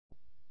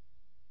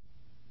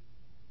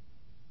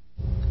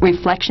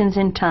Reflections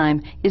in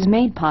Time is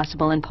made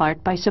possible in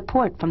part by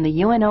support from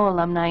the UNO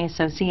Alumni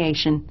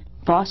Association,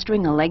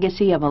 fostering a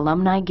legacy of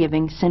alumni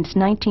giving since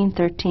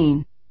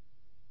 1913.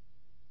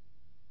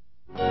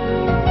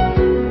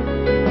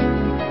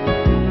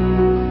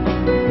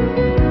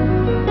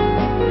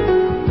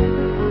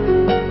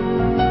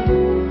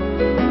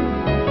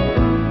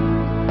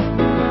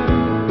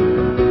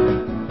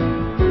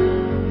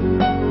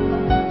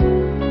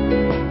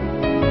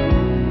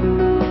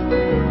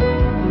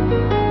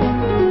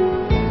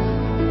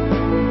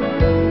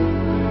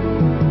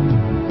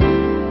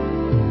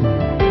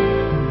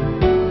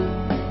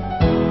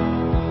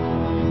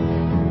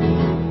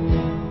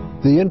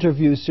 The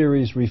interview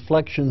series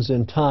Reflections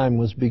in Time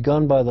was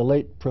begun by the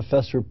late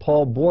Professor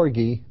Paul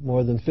Borghi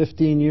more than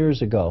 15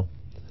 years ago.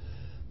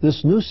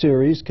 This new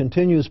series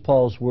continues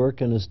Paul's work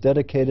and is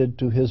dedicated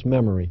to his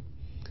memory.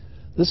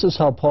 This is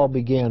how Paul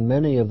began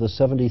many of the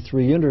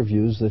 73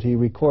 interviews that he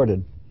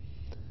recorded.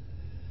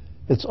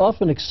 It's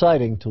often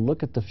exciting to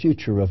look at the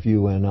future of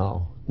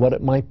UNO, what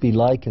it might be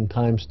like in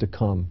times to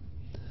come.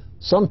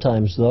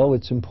 Sometimes, though,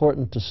 it's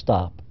important to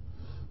stop.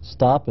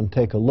 Stop and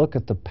take a look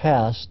at the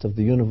past of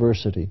the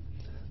university,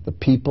 the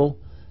people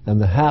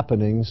and the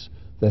happenings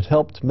that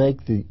helped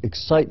make the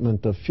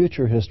excitement of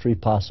future history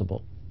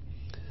possible.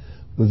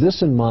 With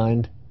this in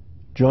mind,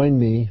 join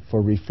me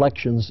for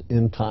Reflections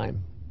in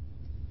Time.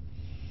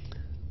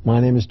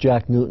 My name is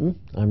Jack Newton.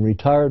 I'm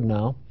retired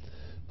now,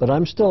 but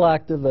I'm still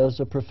active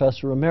as a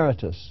professor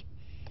emeritus.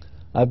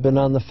 I've been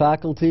on the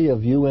faculty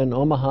of UN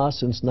Omaha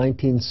since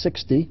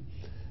 1960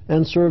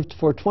 and served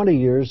for 20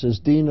 years as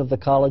Dean of the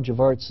College of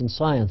Arts and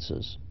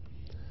Sciences.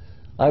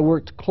 I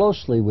worked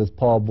closely with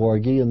Paul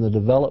Borghi in the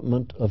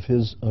development of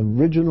his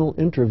original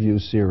interview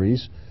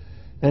series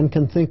and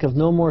can think of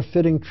no more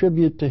fitting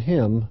tribute to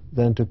him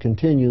than to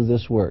continue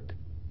this work.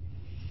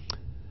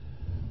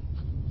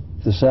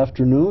 This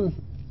afternoon,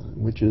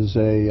 which is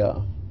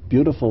a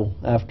beautiful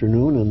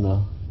afternoon in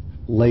the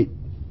late,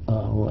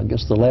 I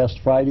guess the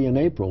last Friday in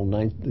April,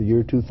 the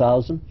year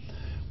 2000,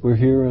 we're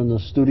here in the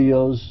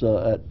studios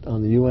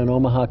on the UN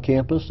Omaha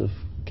campus of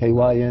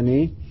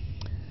KYNE.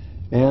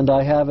 And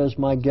I have as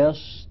my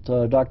guest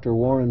Dr.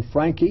 Warren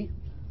Francke,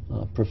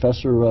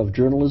 professor of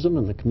journalism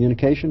in the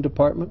communication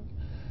department,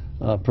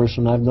 a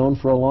person I've known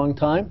for a long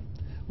time.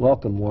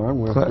 Welcome, Warren.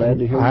 We're glad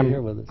to hear you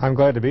here with us. I'm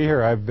glad to be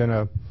here. I've been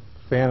a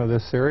fan of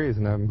this series,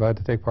 and I'm glad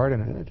to take part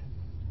in it. Good.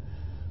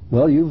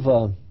 Well,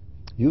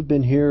 you've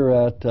been here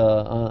at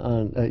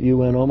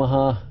UN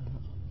Omaha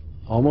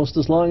almost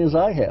as long as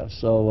I have,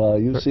 so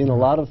you've seen a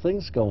lot of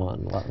things go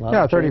on.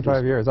 Yeah,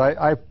 35 years.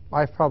 I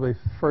probably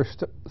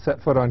first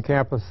set foot on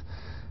campus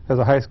as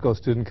a high school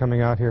student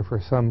coming out here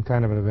for some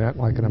kind of an event,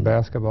 like in a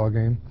basketball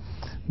game.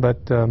 But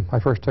I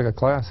first took a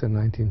class in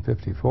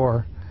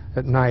 1954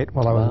 at night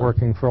while I was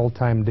working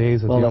full-time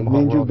days at the Omaha World Well, that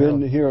means you've Herald.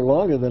 been here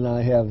longer than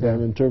I have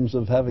then, in terms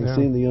of having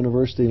seen the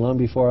university long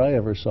before I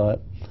ever saw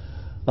it.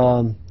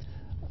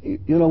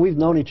 You know, we've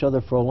known each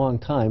other for a long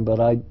time, but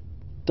I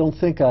don't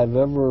think I've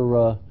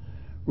ever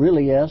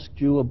really asked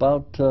you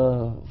about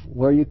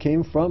where you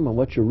came from and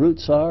what your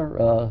roots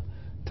are.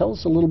 Tell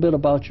us a little bit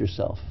about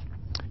yourself.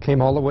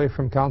 Came all the way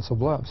from Council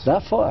Bluffs.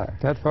 That far?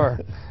 That far.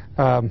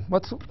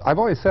 I've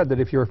always said that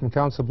if you were from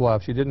Council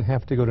Bluffs, you didn't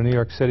have to go to New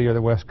York City or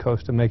the West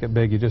Coast to make it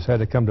big. You just had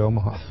to come to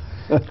Omaha.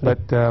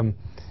 But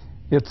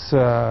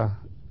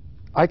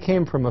I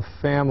came from a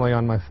family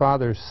on my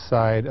father's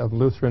side of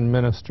Lutheran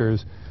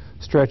ministers,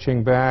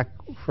 stretching back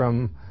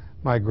from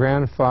my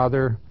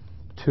grandfather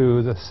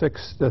to the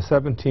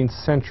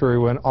 17th century,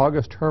 when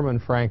August Herman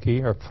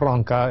Francke, or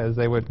Francke as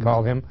they would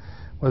call him,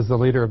 was the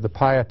leader of the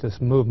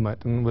Pietist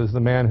movement and was the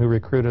man who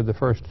recruited the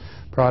first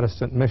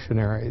Protestant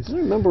missionaries. I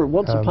remember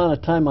once upon a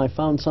time I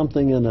found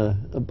something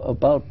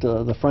about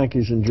the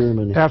Franckes in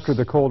Germany. After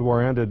the Cold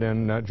War ended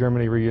and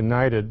Germany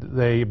reunited,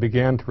 they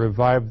began to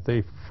revive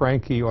the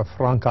Francke or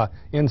Francke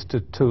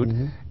Institute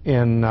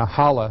in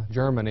Halle,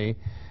 Germany.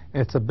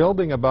 It's a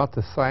building about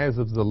the size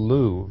of the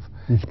Louvre,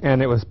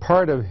 and it was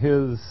part of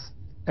his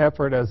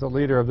effort as a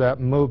leader of that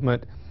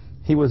movement.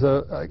 He was,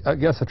 I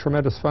guess, a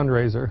tremendous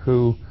fundraiser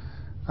who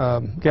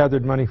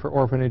gathered money for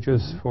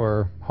orphanages,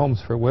 for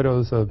homes for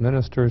widows of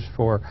ministers,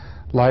 for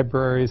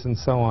libraries, and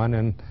so on.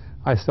 And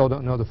I still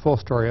don't know the full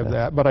story of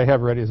that, but I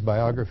have read his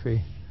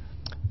biography.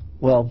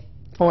 Well,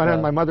 and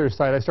on my mother's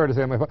side, I started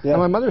saying on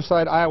my mother's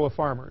side, Iowa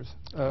farmers,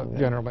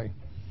 generally.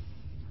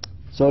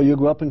 So you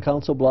grew up in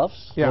Council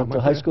Bluffs? Yeah. Went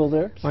to high school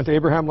there? Went to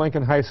Abraham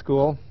Lincoln High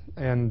School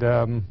and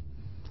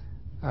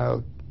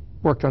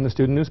worked on the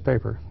student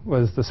newspaper.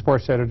 Was the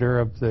sports editor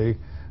of the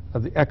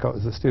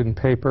Echoes, the student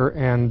paper,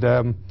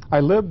 and I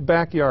lived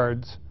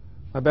backyards.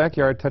 My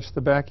backyard touched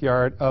the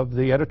backyard of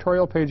the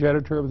editorial page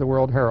editor of the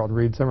World Herald,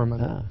 Reed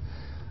Zimmerman.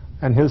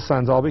 And his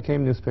sons all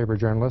became newspaper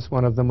journalists.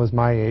 One of them was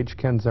my age,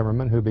 Ken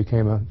Zimmerman, who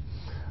became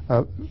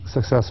a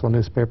successful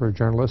newspaper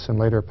journalist and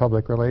later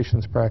public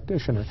relations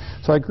practitioner.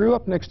 So I grew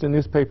up next to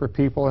newspaper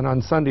people, and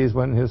on Sundays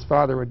when his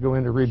father would go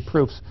in to read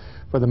proofs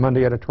for the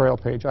Monday editorial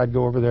page, I'd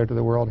go over there to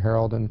the World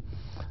Herald and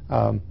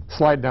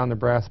slide down the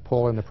brass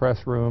pole in the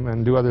press room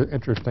and do other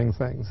interesting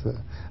things.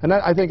 And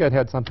I think that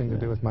had something to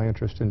do with my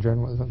interest in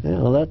journalism.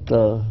 Yeah, well,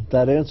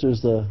 that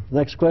answers the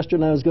next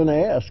question I was going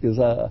to ask, is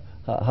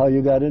how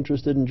you got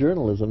interested in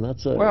journalism.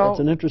 That's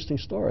an interesting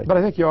story. But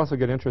I think you also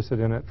get interested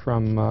in it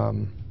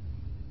from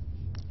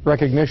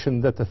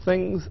recognition that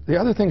the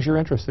other things you're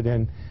interested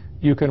in,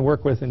 you can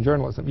work with in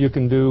journalism. You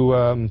can do.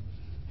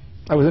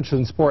 I was interested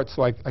in sports,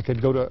 so I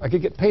could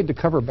get paid to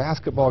cover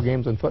basketball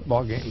games and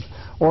football games.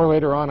 Or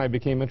later on, I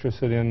became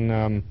interested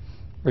in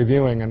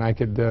reviewing, and I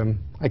could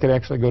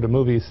actually go to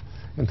movies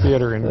and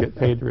theater and get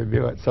paid to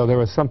review it. So there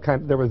was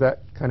that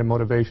kind of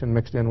motivation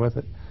mixed in with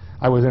it.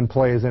 I was in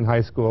plays in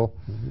high school.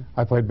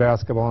 I played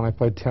basketball and I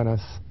played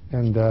tennis,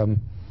 and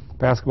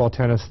basketball,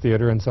 tennis,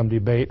 theater, and some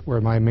debate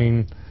were my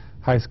main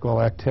high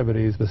school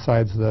activities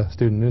besides the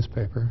student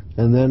newspaper.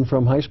 And then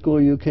from high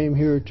school you came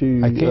here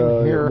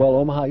to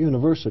Omaha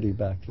University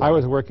back then. I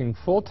was working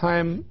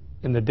full-time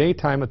in the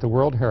daytime at the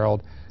World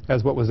Herald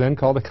as what was then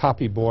called a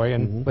copy boy,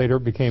 and later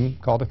became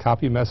called a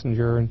copy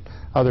messenger and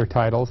other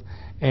titles.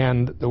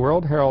 And the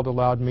World Herald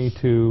allowed me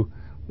to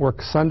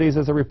work Sundays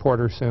as a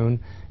reporter soon,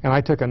 and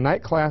I took a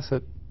night class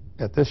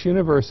at this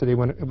university,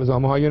 when it was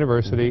Omaha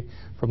University,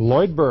 from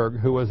Lloyd Berg,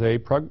 who was an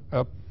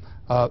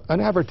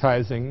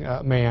advertising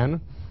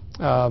man.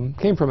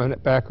 Came from a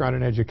background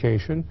in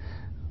education,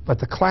 but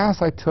the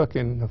class I took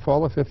in the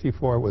fall of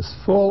 '54 was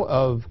full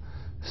of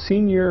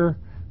senior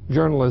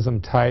journalism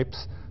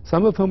types,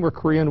 some of whom were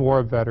Korean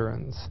War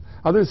veterans,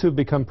 others who've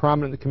become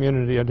prominent in the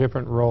community in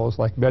different roles,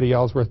 like Betty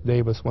Ellsworth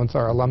Davis, once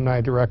our alumni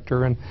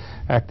director and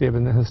active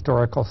in the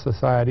Historical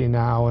Society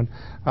now, and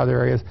other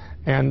areas.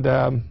 And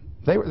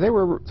they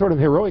were sort of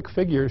heroic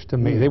figures to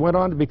me. They went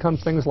on to become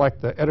things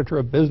like the editor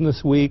of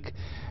Business Week,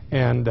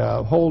 and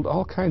hold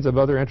all kinds of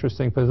other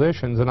interesting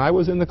positions. And I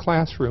was in the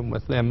classroom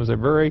with them as a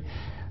very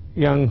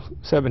young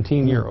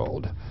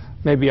 17-year-old.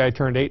 Maybe I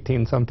turned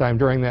 18 sometime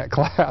during that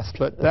class,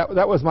 but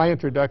that was my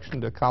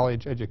introduction to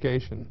college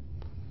education.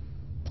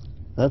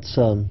 That's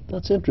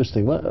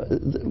interesting. Well,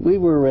 we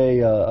were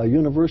a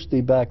university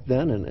back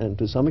then, and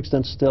to some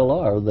extent still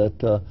are,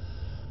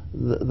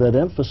 that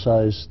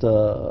emphasized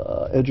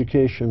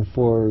education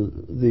for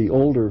the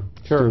older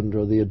student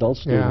or the adult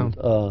student.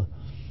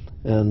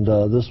 And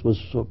this was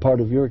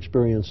part of your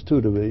experience too,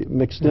 to be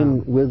mixed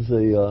in with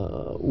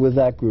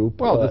that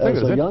group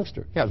as a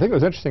youngster. Yeah, the thing that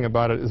was interesting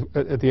about it is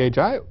at the age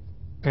I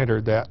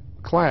entered that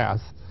class,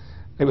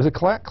 it was a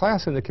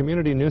class in the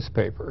community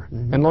newspaper,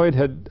 and Lloyd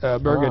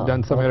Berg had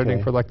done some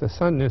editing for like the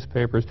Sun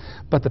newspapers.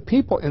 But the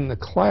people in the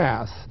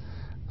class,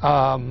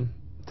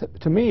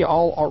 to me,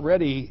 all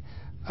already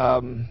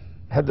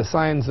had the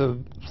signs of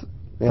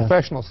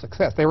professional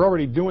success. They were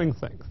already doing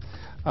things.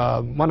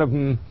 One of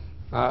them.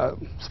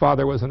 His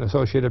father was an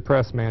Associated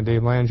Press man,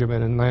 Dave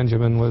Langevin, and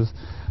Langevin was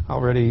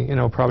already,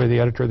 probably the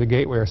editor of the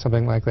Gateway or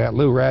something like that.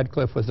 Lou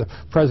Radcliffe was the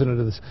president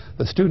of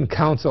the student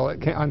council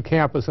on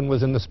campus and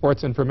was in the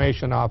sports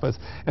information office.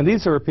 And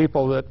these are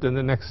people that in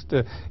the next,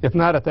 if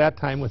not at that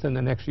time, within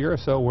the next year or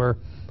so, were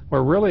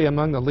really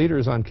among the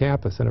leaders on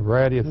campus in a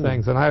variety of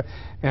things. And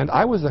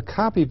I was a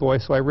copy boy,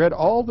 so I read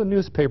all the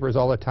newspapers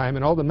all the time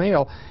and all the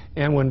mail.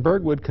 And when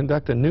Berg would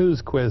conduct a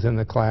news quiz in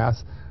the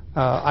class,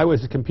 I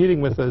was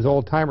competing with those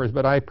old timers,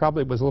 but I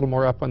probably was a little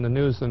more up on the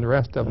news than the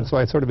rest of them, so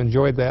I sort of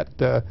enjoyed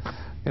that,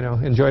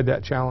 enjoyed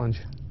that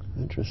challenge.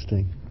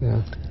 Interesting.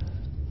 Yeah.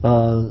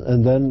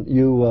 And then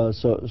you,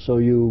 so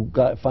you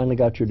finally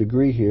got your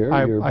degree here,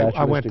 your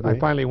bachelor's degree. I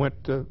finally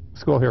went to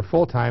school here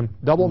full time,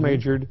 double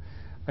majored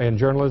in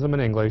journalism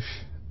and English,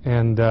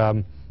 and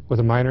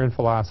with a minor in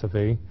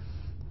philosophy,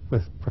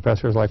 with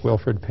professors like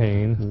Wilfred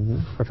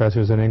Payne,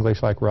 professors in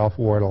English like Ralph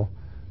Wardle,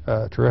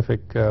 terrific.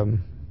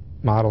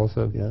 Models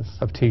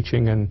of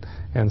teaching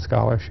and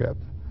scholarship.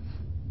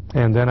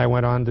 And then I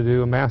went on to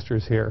do a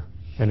master's here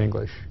in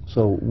English.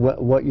 So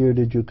what year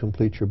did you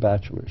complete your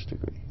bachelor's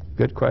degree?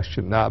 Good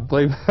question. I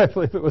believe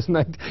it was,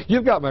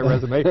 you've got my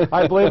resume,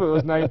 I believe it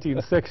was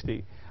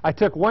 1960. I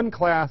took one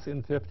class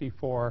in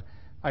 '54.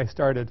 I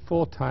started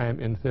full-time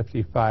in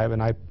 '55,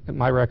 and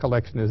my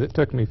recollection is it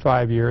took me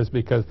 5 years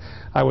because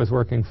I was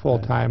working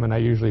full-time, and I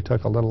usually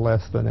took a little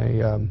less than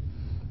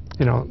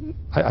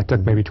I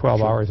took maybe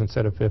 12 hours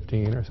instead of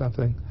 15 or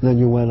something. Then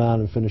you went on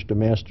and finished a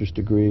master's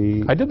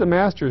degree. I did the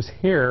master's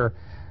here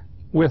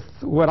with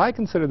what I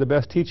consider the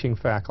best teaching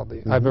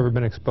faculty I've ever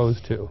been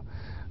exposed to.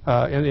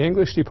 In the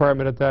English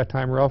department at that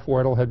time, Ralph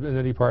Wardle had been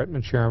the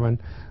department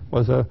chairman,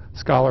 was a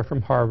scholar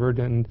from Harvard,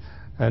 and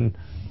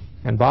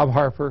Bob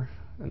Harper,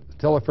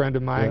 still a friend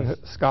of mine,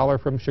 a scholar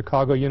from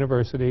Chicago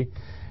University,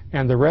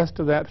 and the rest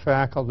of that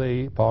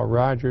faculty, Paul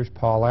Rogers,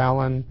 Paul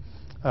Allen,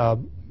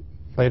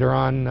 later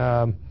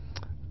on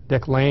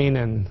Dick Lane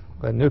and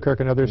Newkirk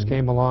and others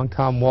came along.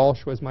 Tom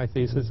Walsh was my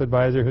thesis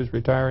advisor, who's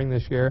retiring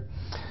this year.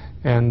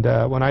 And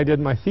when I did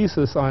my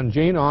thesis on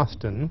Jane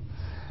Austen,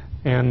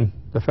 and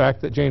the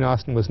fact that Jane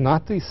Austen was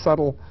not the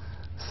subtle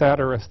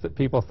satirist that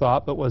people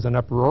thought, but was an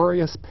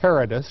uproarious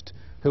parodist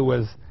who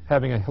was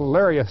having a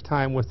hilarious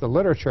time with the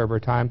literature of her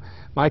time,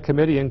 my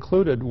committee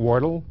included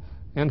Wardle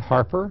and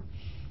Harper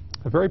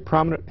a very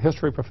prominent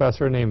history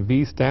professor named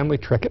V. Stanley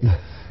Trickett.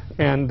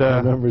 And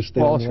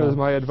Walsh was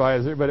my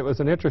advisor, but it was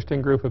an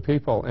interesting group of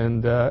people,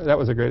 and that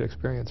was a great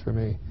experience for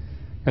me.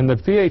 And the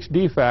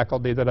PhD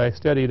faculty that I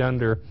studied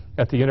under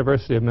at the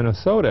University of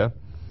Minnesota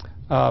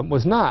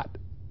was not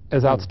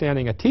as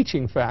outstanding a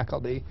teaching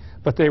faculty,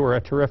 but they were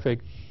a terrific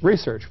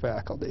research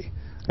faculty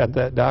at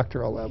that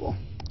doctoral level.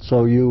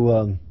 So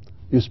you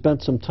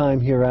spent some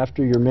time here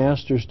after your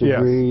master's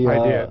degree.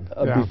 Yes,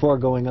 I did. Before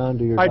going on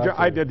to your doctorate.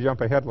 I did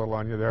jump ahead a little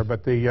on you there,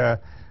 but the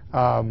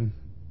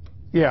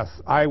yes,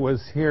 I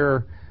was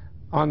here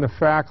on the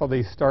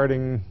faculty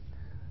starting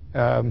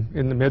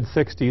in the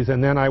mid-'60s,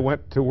 and then I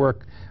went to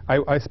work.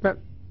 I spent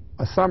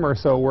a summer or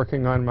so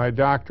working on my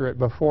doctorate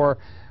before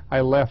I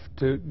left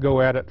to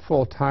go at it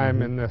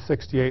full-time in the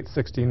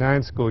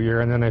 '68-'69 school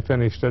year, and then I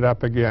finished it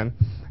up again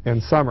in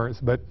summers.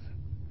 But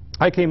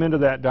I came into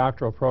that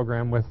doctoral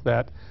program with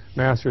that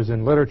master's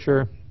in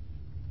literature.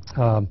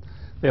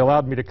 They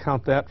allowed me to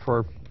count that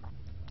for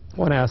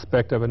one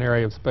aspect of an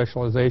area of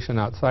specialization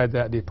outside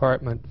that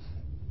department.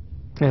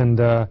 And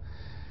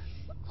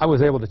I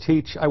was able to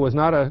teach. I was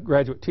not a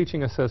graduate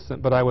teaching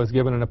assistant, but I was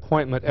given an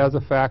appointment as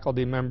a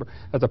faculty member,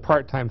 as a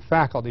part-time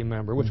faculty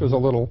member, which was a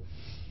little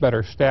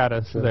better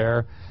status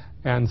there.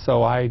 And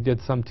so I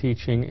did some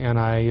teaching, and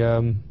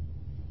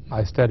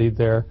I studied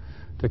there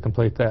to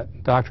complete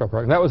that doctoral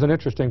program. That was an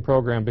interesting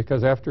program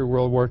because after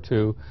World War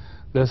II,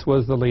 this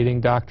was the leading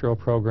doctoral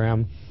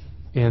program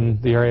in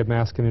the area of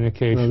mass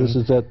communication. No, this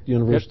is at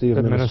University of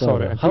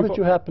Minnesota. How did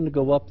you happen to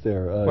go up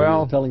there?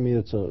 Well, you're telling me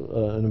it's a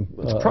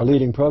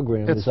leading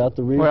program. Is that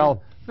the reason?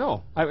 Well,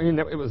 no. I mean,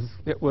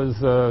 it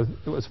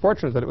was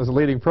fortunate that it was a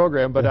leading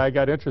program, but I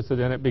got interested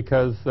in it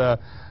because the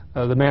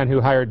man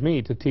who hired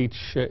me to teach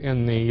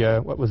in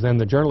the what was then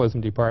the journalism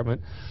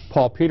department,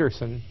 Paul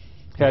Peterson,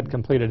 had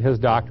completed his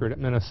doctorate at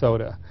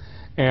Minnesota,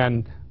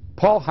 and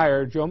Paul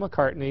hired Joe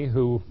McCartney,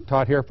 who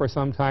taught here for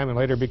some time and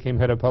later became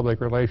head of public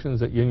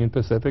relations at Union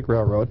Pacific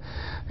Railroad.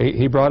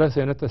 He brought us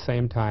in at the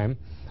same time.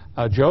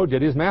 Joe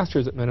did his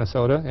master's at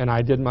Minnesota, and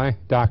I did my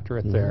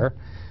doctorate there.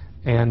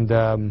 And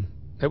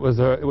it was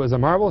a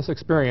marvelous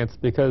experience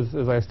because,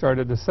 as I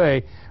started to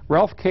say,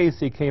 Ralph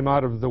Casey came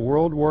out of the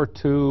World War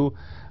II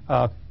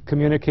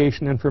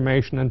communication,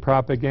 information, and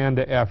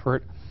propaganda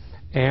effort.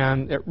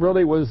 And it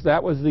really was,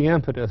 that was the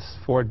impetus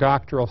for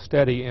doctoral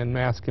study in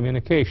mass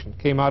communication.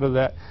 Came out of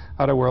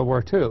World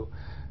War II.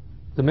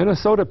 The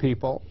Minnesota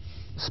people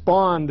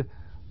spawned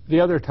the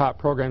other top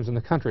programs in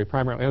the country,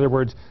 primarily. In other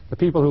words, the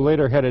people who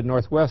later headed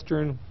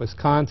Northwestern,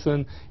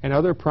 Wisconsin, and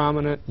other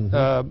prominent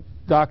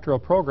doctoral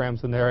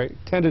programs in there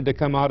tended to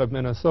come out of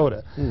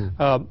Minnesota.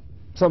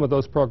 Some of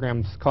those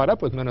programs caught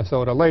up with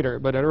Minnesota later,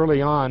 but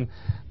early on,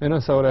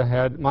 Minnesota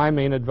had, my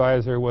main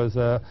advisor was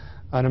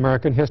an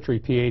American history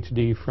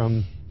PhD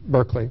from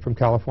Berkeley, from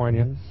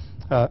California,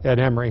 Ed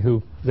Emery,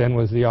 who then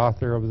was the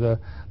author of the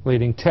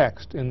leading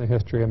text in the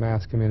history of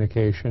mass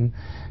communication.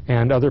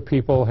 And other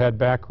people had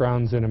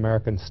backgrounds in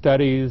American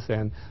studies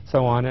and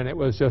so on, and it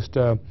was just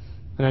an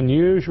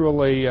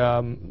unusually,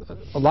 a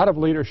lot of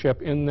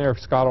leadership in their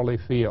scholarly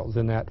fields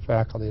in that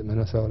faculty at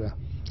Minnesota.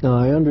 Now,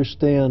 I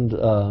understand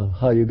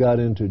how you got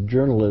into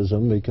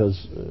journalism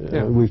because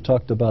we've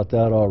talked about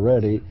that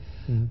already,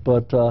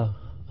 but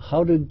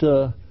how did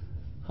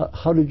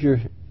your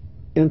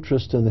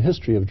interest in the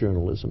history of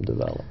journalism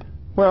develop?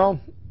 Well,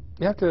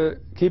 you have to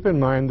keep in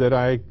mind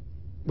that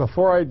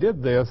before I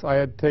did this, I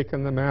had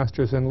taken the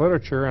master's in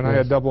literature, and I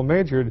had double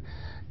majored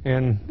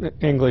in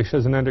English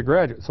as an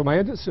undergraduate. So my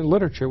interest in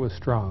literature was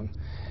strong.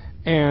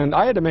 And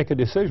I had to make a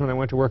decision when I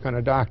went to work on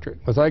a doctorate.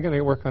 Was I going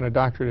to work on a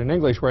doctorate in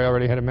English where I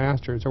already had a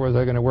master's, or was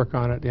I going to work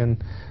on it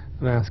in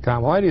mass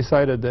comm? Well, I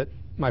decided that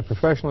my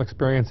professional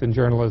experience in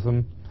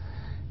journalism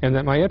and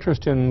that my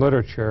interest in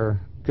literature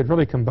could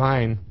really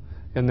combine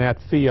in that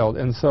field.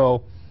 And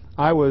so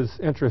I was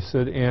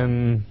interested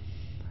in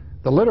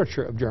the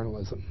literature of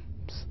journalism.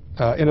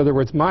 In other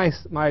words, my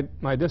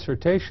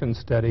dissertation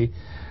study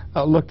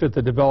looked at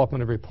the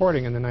development of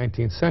reporting in the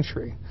 19th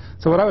century.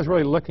 So what I was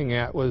really looking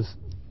at was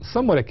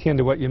somewhat akin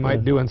to what you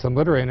might do in some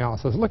literary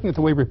analysis, looking at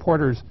the way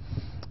reporters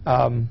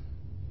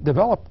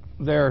develop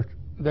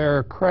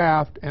their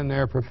craft and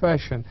their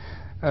profession.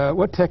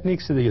 What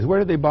techniques do they use? Where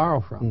did they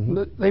borrow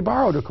from? They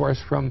borrowed, of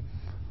course, from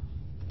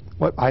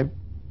what I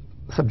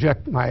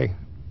subject my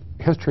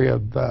history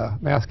of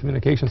mass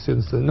communication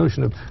students to the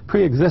notion of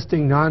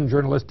pre-existing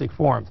non-journalistic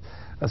forms.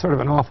 That's sort of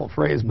an awful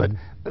phrase, but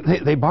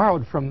they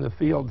borrowed from the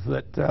fields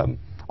that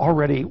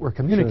already were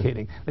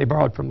communicating. They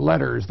borrowed from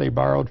letters, they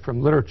borrowed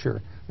from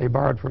literature, they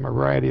borrowed from a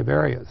variety of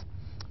areas.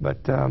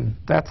 But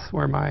that's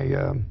where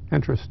my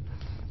interest,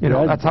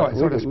 that's how I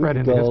sort of spread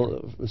into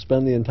history.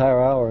 Spend the entire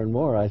hour and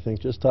more, I think,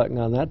 just talking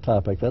on that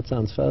topic. That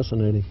sounds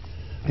fascinating.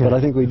 But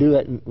I think we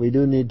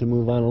do need to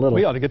move on a little.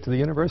 We ought to get to the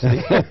university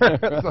at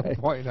some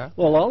point. Huh?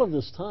 Well, all of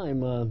this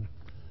time,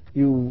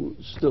 you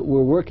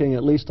were working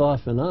at least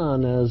off and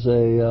on as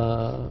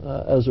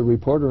a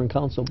reporter in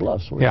Council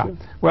Bluffs, weren't you?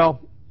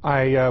 Well,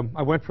 I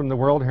went from the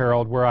World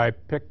Herald, where I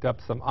picked up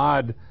some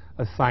odd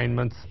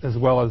assignments as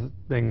well as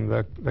being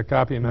the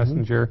copy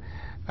messenger,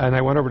 and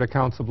I went over to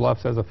Council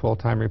Bluffs as a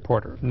full-time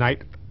reporter,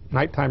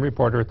 nighttime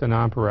reporter at the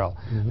Nonpareil.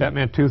 That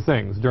meant two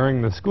things.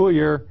 During the school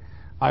year,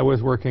 I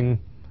was working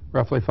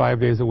roughly 5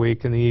 days a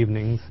week in the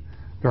evenings.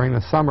 During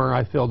the summer,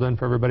 I filled in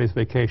for everybody's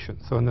vacation.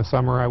 So in the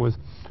summer,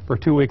 for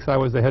 2 weeks, I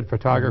was the head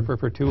photographer.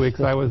 For 2 weeks,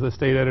 I was the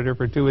state editor.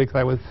 For 2 weeks,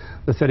 I was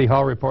the city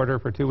hall reporter.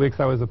 For 2 weeks,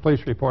 I was the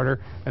police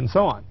reporter, and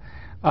so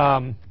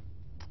on.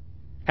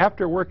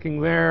 After working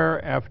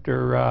there,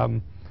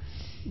 after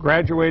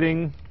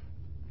graduating,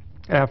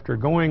 after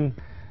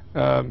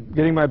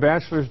getting my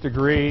bachelor's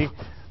degree,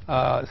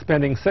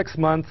 spending 6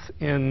 months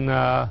in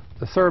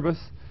the service,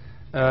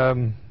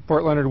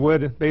 Fort Leonard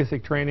Wood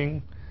basic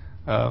training,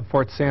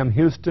 Fort Sam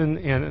Houston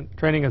in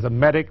training as a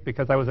medic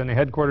because I was in a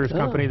headquarters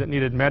company that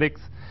needed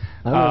medics.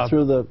 I went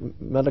through the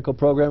medical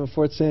program at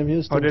Fort Sam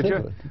Houston. Oh, did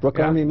you? Brooke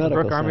Army Medical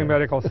Center. Brooke Army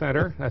Medical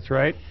Center, that's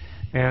right.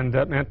 And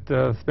that meant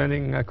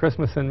spending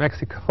Christmas in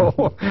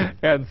Mexico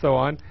and so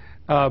on.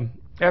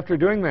 After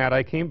doing that,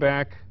 I came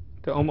back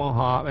to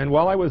Omaha, and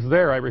while I was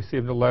there, I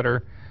received a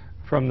letter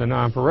from the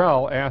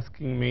Nonpareil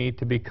asking me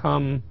to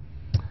become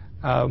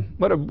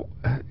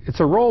it's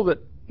a role that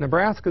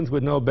Nebraskans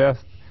would know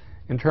best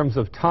in terms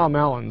of Tom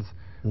Allen's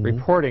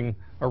reporting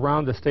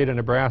around the state of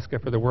Nebraska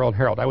for the World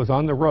Herald. I was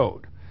on the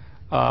road.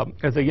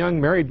 As a young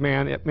married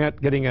man, it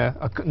meant getting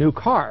a new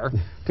car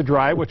to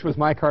drive, which was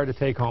my car to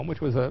take home,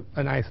 which was a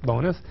nice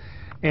bonus.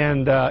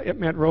 And it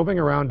meant roving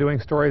around doing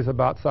stories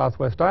about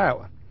southwest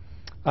Iowa.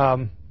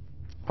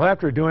 Well,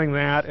 after doing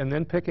that and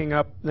then picking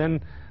up,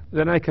 then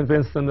I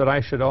convinced them that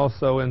I should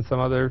also, in some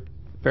other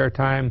spare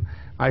time,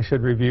 I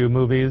should review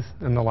movies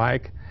and the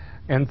like,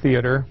 and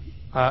theater,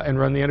 and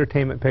run the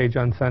entertainment page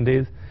on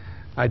Sundays.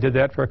 I did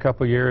that for a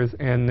couple years,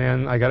 and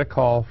then I got a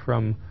call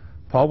from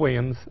Paul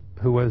Williams,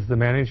 who was the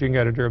managing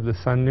editor of the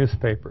Sun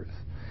newspapers.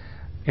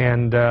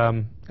 And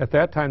at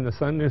that time, the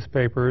Sun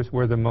newspapers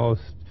were the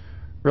most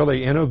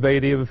really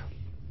innovative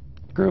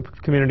group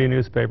of community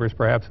newspapers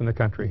perhaps in the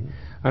country.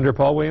 Under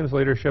Paul Williams'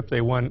 leadership,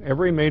 they won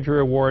every major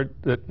award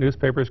that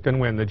newspapers can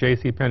win, the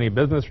J.C. Penney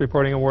Business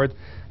Reporting Awards,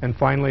 and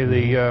finally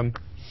the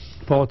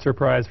Pulitzer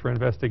Prize for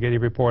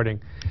Investigative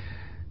Reporting.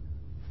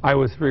 I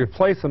was to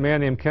replace a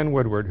man named Ken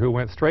Woodward, who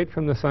went straight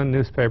from the Sun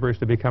newspapers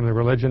to become the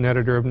religion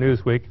editor of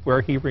Newsweek,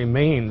 where he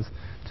remains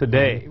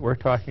today. We're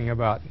talking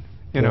about,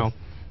 you know,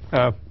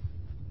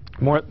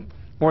 more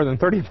than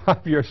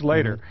 35 years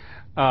later.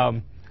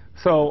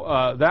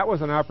 So that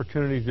was an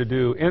opportunity to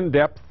do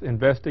in-depth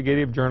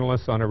investigative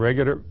journalism on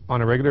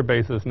a regular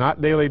basis, not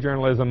daily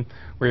journalism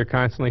where you're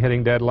constantly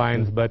hitting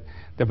deadlines, but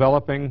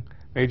developing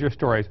major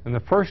stories. And the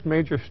first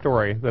major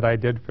story that I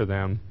did for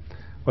them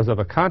was of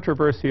a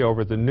controversy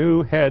over the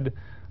new head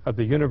of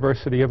the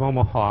University of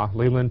Omaha,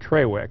 Leland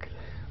Trawick,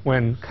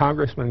 when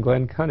Congressman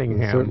Glenn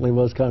Cunningham... It certainly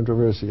was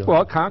controversial.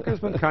 Well,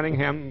 Congressman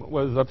Cunningham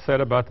was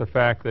upset about the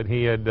fact that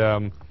he had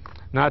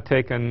not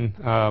taken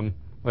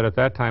what at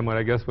that time what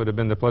I guess would have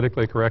been the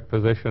politically correct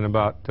position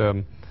about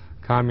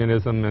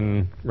communism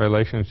in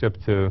relationship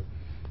to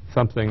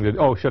something that,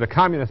 oh, should a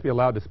communist be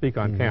allowed to speak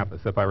on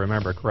campus, if I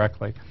remember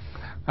correctly.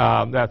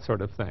 That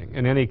sort of thing.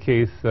 In any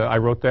case, I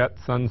wrote that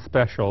Sun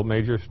special,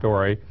 major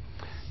story,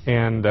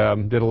 and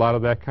did a lot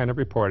of that kind of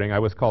reporting. I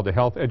was called a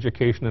health,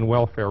 education, and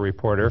welfare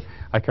reporter.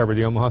 I covered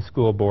the Omaha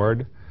School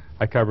Board.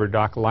 I covered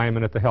Doc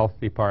Lyman at the health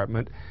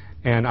department.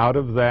 And out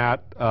of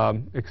that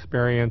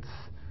experience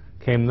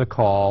came the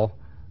call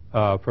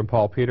from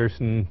Paul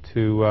Peterson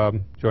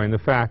to join the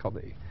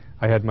faculty.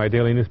 I had my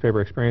daily newspaper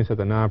experience at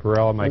the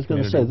Nonpareil in my community. I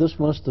was going to say, this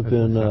must have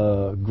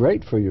been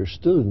great for your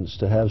students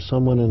to have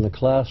someone in the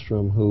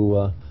classroom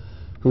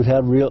who'd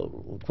had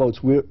real,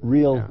 quotes,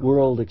 real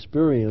world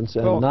experience,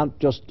 and not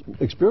just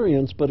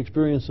experience, but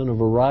experience in a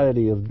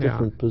variety of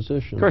different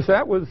positions. Of course,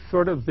 that was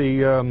sort of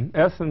the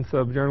essence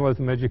of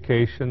journalism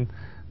education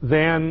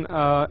then,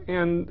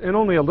 and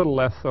only a little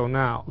less so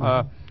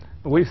now.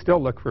 We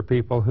still look for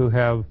people who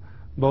have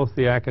both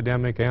the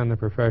academic and the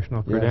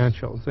professional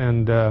credentials.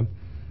 And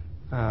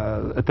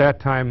at that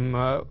time,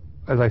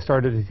 as I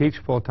started to teach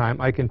full-time,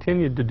 I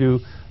continued to do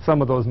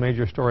some of those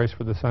major stories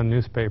for the Sun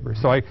newspaper.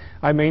 So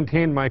I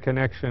maintained my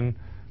connection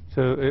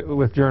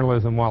with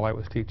journalism while I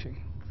was teaching.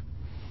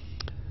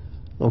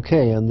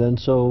 Okay, and then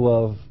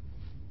so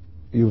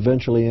you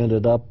eventually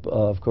ended up,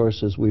 of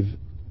course, as we've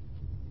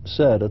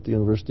said, at the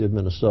University of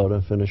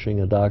Minnesota,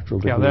 finishing a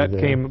doctoral degree there. Yeah,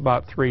 that came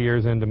about 3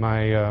 years into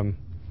my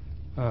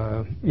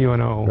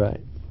UNO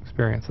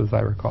experience, as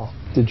I recall.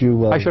 Did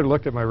you? I should have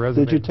looked at my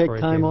resume. Did you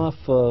take time off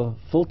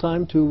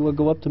full-time to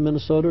go up to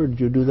Minnesota, or did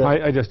you do that?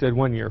 I just did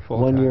 1 year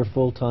full-time. 1 year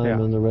full-time,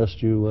 and the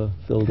rest you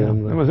filled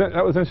in.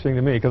 That was interesting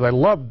to me because I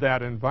loved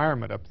that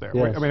environment up there.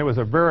 Yes. I mean, it was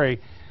a very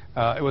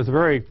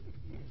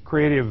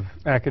creative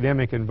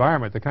academic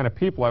environment. The kind of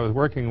people I was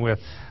working with.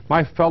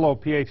 My fellow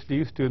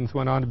PhD students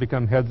went on to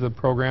become heads of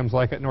programs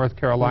like at North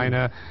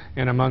Carolina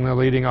and among the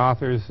leading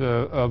authors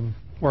of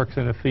works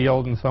in the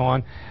field and so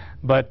on.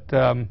 But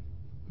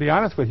be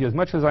honest with you, as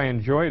much as I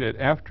enjoyed it,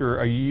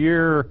 after a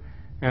year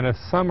and a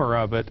summer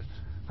of it,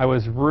 I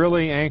was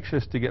really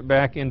anxious to get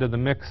back into the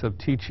mix of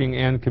teaching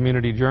and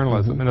community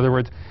journalism. In other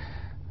words,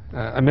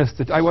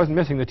 I wasn't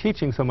missing the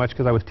teaching so much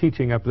because I was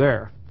teaching up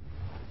there,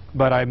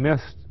 but I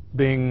missed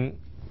being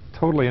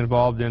totally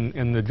involved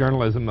in the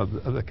journalism of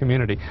the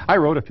community. I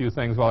wrote a few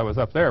things while I was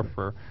up there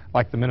for,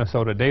 like the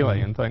Minnesota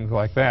Daily and things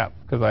like that,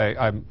 because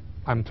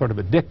I'm sort of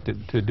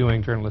addicted to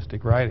doing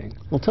journalistic writing.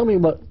 Well, tell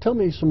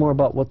me some more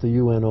about what the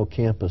UNO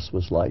campus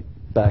was like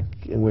back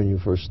when you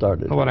first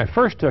started. Well, when I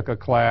first took a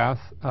class,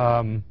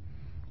 I'm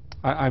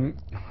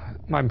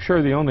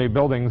sure the only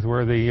buildings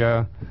were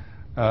the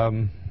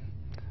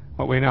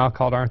what we now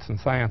called Arts and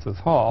Sciences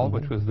Hall,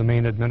 which was the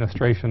main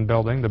administration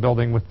building, the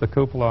building with the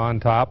cupola on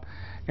top,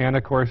 and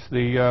of course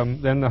the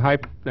then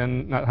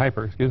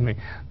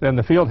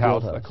the field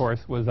house, of course,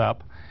 was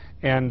up,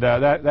 and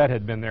that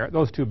had been there.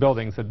 Those two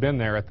buildings had been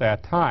there at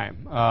that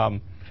time.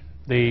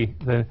 The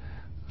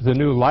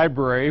new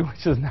library,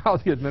 which is now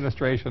the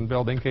administration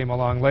building, came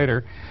along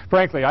later.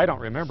 Frankly, I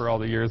don't remember all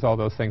the years all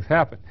those things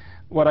happened.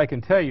 What I can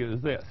tell you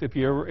is this: if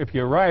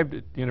you arrived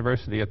at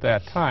university at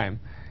that time,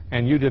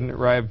 and you didn't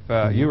arrive,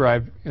 you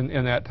arrived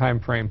in that time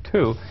frame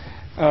too,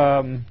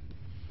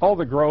 all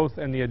the growth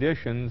and the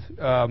additions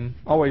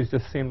always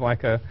just seemed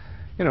like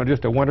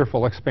just a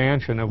wonderful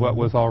expansion of what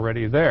was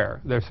already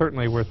there. There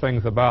certainly were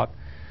things about,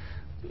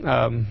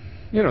 there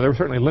were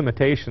certainly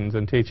limitations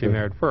in teaching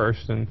there at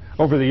first, and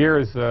over the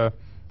years,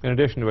 in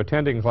addition to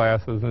attending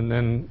classes, and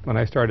then when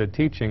I started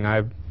teaching,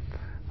 I've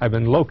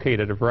been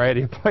located a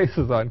variety of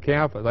places on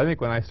campus. I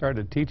think when I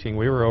started teaching,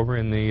 we were over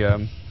in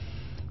the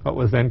what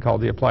was then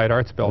called the Applied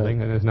Arts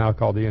Building, and is now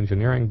called the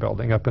Engineering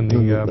Building, up in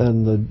the...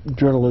 and the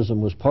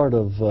journalism was part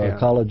of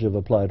College of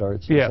Applied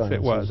Arts and Sciences. Yes,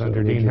 it was,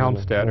 under Dean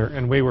Helmstetter,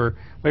 and we were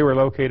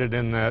located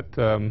in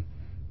that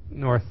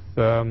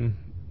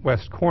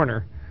northwest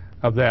corner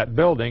of that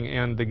building,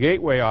 and the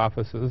Gateway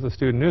offices, the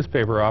student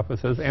newspaper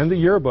offices, and the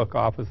yearbook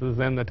offices,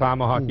 and the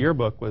Tomahawk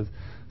yearbook was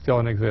still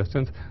in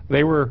existence.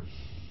 They were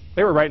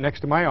right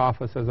next to my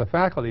office as a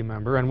faculty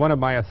member, and one of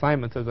my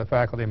assignments as a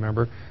faculty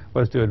member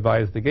was to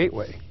advise the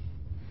Gateway.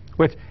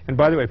 Which, and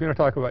by the way, if you want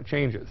to talk about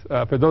changes,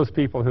 for those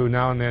people who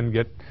now and then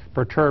get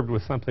perturbed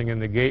with something in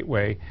the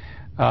Gateway,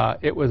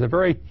 it was a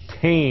very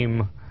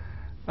tame,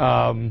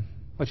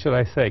 what should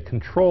I say,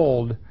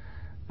 controlled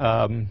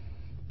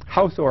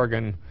house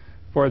organ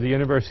for the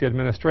university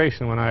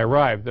administration when I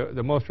arrived.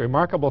 The most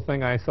remarkable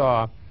thing I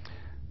saw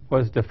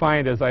was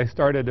defined as I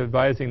started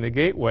advising the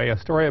Gateway. A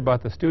story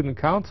about the student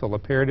council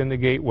appeared in the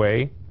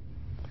Gateway.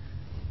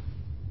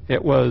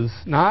 It was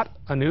not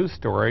a news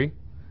story.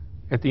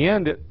 At the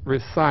end, it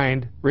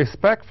signed,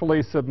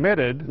 respectfully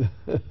submitted,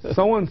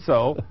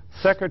 so-and-so,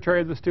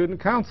 Secretary of the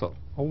Student Council.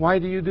 Well, why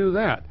do you do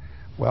that?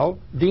 Well,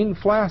 Dean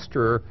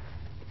Flasterer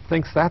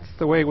thinks that's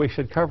the way we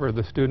should cover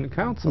the Student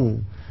Council.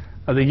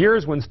 The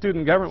years when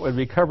student government would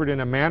be covered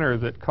in a manner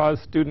that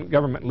caused student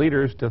government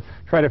leaders to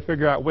try to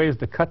figure out ways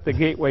to cut the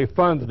Gateway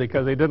funds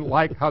because they didn't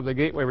like how the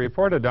Gateway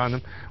reported on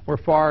them were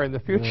far in the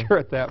future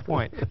at that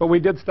point. But we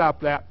did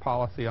stop that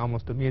policy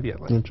almost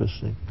immediately.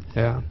 Interesting.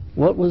 Yeah.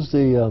 What was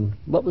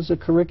the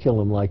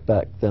curriculum like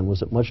back then?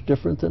 Was it much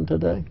different than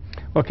today?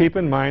 Well, keep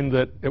in mind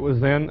that it was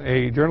then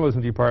a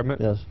journalism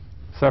department,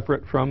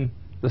 separate from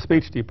the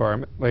speech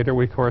department. Later,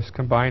 we, of course,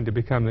 combined to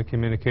become the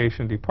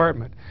communication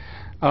department.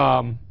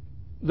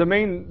 The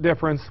main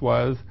difference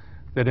was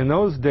that in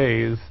those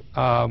days,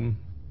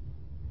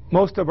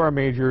 most of our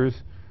majors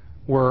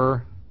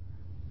were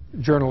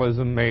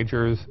journalism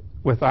majors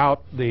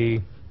without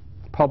the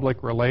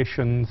public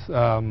relations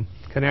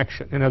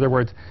connection. In other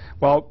words,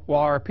 while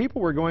our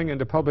people were going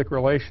into public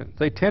relations,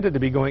 they tended to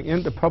be going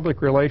into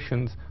public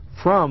relations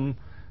from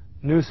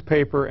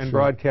newspaper and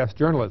broadcast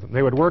journalism.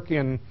 They would work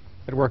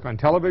on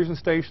television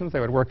stations, they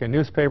would work in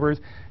newspapers,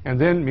 and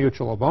then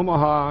Mutual of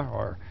Omaha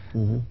or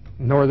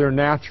Northern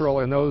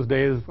Natural in those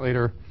days,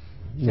 later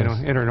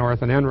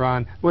Internorth and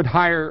Enron, would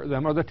hire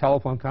them, or the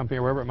telephone company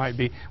or wherever it might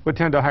be, would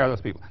tend to hire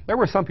those people. There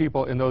were some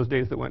people in those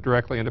days that went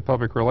directly into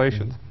public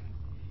relations.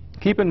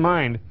 Keep in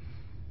mind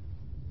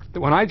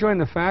that when I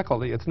joined the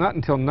faculty, it's not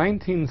until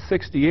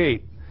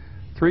 1968,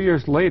 3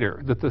 years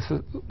later,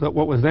 that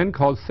what was then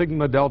called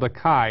Sigma Delta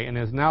Chi and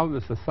is now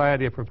the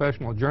Society of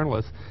Professional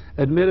Journalists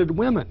admitted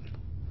women.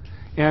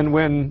 And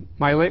when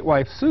my late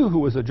wife Sue, who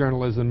was a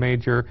journalism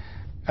major,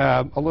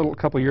 a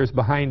couple years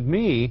behind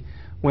me,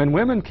 when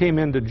women came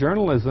into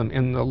journalism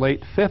in the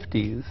late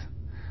 50s,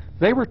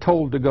 they were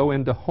told to go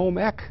into home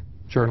ec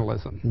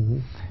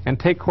journalism and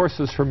take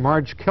courses from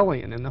Marge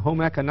Killian in the home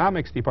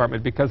economics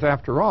department, because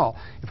after all,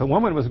 if a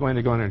woman was going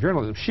to go into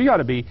journalism, she ought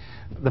to be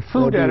the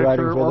food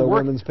editor or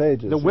women's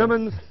pages, the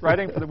women's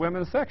writing for the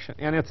women's section.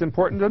 And it's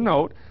important to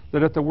note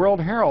that at the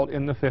World Herald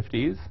in the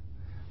 50s,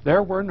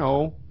 there were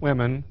no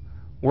women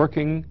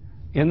working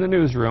in the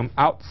newsroom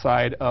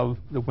outside of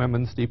the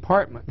women's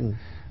department.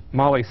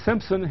 Molly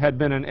Simpson had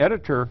been an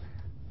editor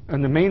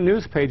on the main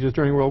news pages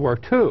during World War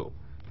II,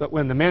 but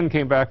when the men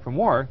came back from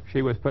war,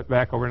 she was put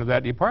back over into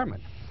that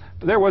department.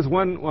 There was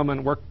one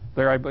woman worked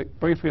there, I believe,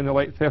 briefly in the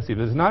late 50s.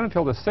 It's not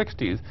until the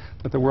 60s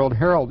that the World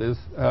Herald is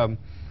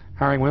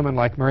hiring women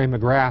like Mary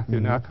McGrath, who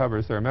now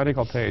covers their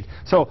medical page.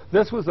 So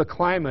this was the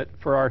climate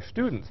for our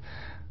students.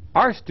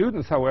 Our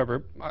students,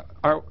 however,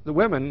 the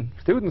women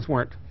students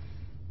weren't.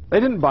 They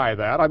didn't buy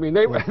that. I mean,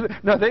 they were,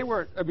 no, they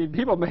weren't. I mean,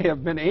 people may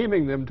have been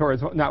aiming them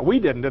towards. Now, we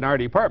didn't in our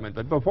department,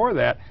 but before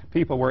that,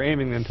 people were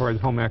aiming them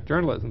towards home ec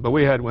journalism. But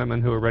we had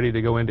women who were ready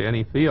to go into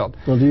any field.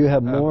 Well, do you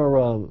have more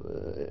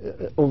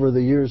over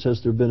the years?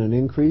 Has there been an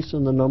increase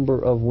in the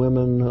number of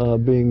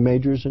women being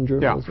majors in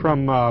journalism? Yeah,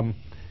 from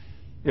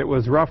it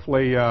was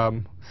roughly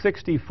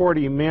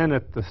 60-40 men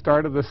at the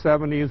start of the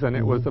 70s, and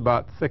it was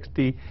about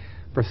 60%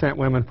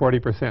 women,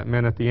 40%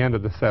 men at the end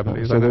of the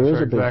 70s. So there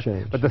is a big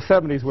change. But the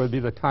 70s would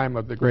be the time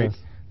of the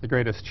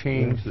greatest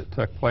change that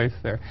took place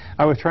there.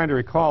 I was trying to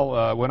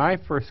recall when I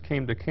first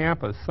came to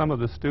campus, some of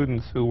the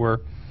students who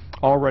were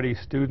already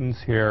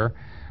students here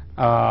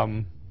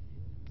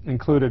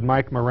included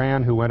Mike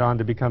Moran, who went on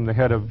to become the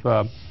head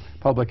of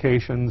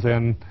publications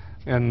and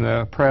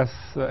press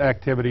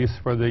activities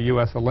for the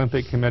U.S.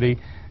 Olympic Committee,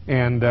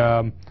 and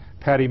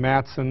Patty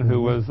Matson,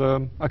 who was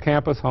a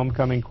campus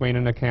homecoming queen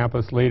and a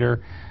campus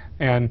leader.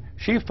 And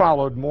she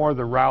followed more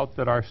the route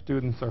that our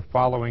students are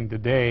following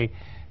today,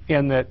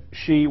 in that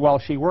while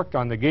she worked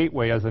on the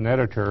Gateway as an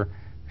editor,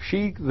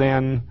 she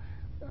then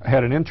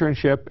had an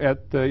internship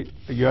at the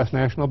U.S.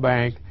 National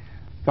Bank,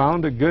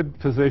 found a good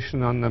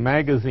position on the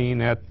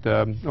magazine at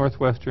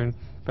Northwestern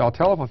Bell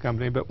Telephone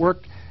Company, but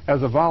worked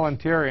as a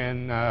volunteer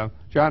in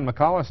John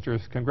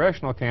McAllister's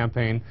congressional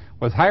campaign,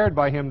 was hired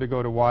by him to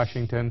go to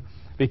Washington,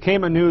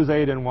 became a news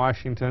aide in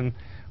Washington,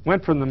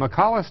 went from the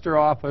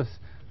McAllister office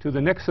to the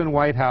Nixon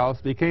White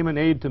House, became an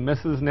aide to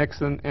Mrs.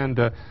 Nixon and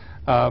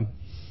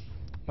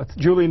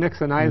Julie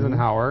Nixon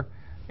Eisenhower,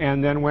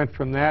 and then went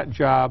from that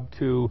job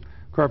to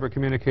corporate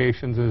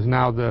communications, and is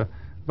now the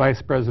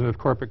vice president of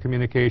corporate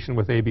communication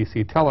with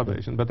ABC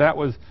Television. But that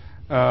was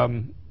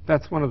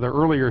that's one of the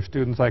earlier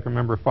students I can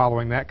remember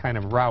following that kind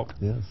of route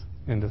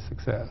into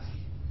success.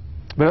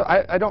 But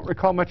I don't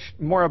recall much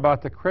more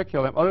about the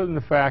curriculum other than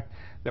the fact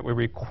that we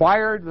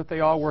required that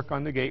they all work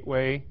on the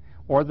Gateway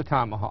or the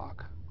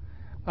Tomahawk.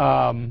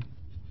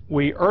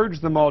 We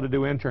urged them all to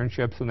do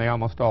internships, and they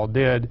almost all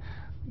did,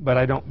 but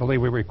I don't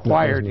believe we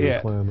required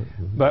it.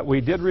 But we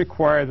did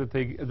require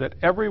that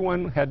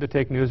everyone had to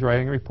take news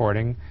writing and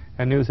reporting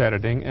and news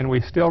editing, and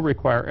we still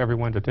require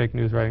everyone to take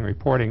news writing and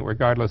reporting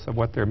regardless of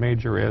what their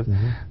major is.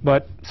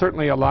 But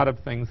certainly a lot of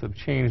things have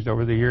changed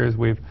over the years.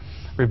 We've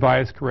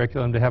revised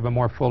curriculum to have a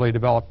more fully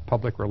developed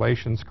public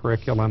relations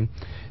curriculum.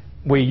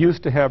 We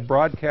used to have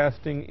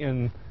broadcasting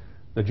in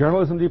the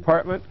journalism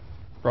department,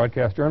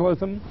 broadcast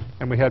journalism,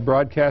 and we had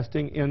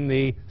broadcasting in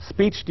the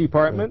speech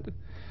department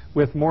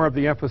with more of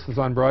the emphasis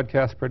on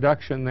broadcast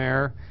production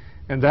there.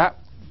 And that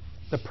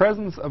the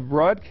presence of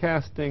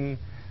broadcasting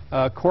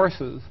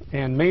courses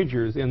and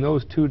majors in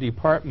those two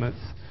departments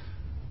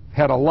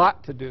had a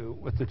lot to do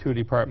with the two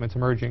departments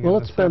merging. Well,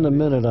 let's spend a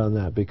minute on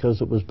that, because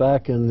it was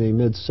back in the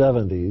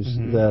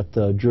mid-70s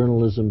that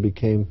journalism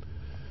became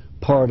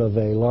part of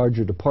a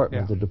larger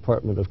department, the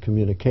Department of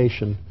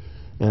Communication.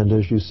 And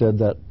as you said,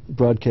 that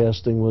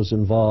broadcasting was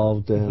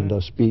involved and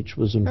speech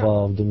was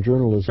involved in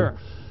journalism.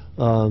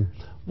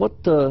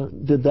 What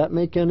did that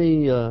make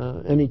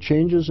any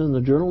changes in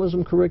the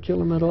journalism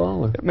curriculum at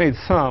all? Or? It made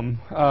some.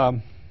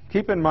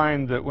 Keep in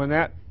mind that when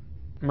that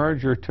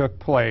merger took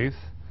place,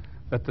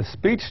 that the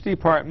speech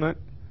department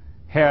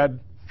had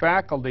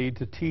faculty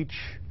to teach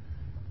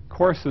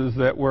courses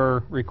that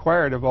were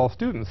required of all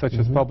students, such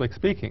as public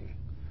speaking.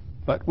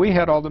 But we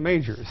had all the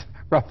majors,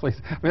 roughly.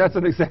 I mean, that's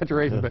an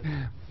exaggeration, but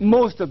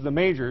most of the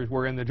majors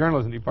were in the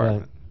journalism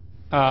department.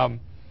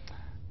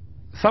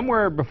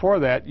 Somewhere before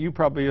that, you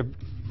probably have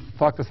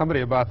talked to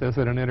somebody about this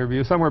in an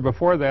interview, somewhere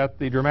before that,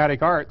 the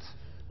dramatic arts,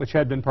 which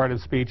had been part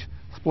of speech,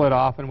 split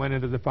off and went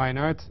into the fine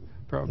arts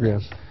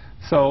program.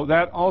 So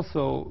that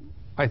also,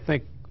 I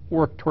think,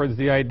 worked towards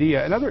the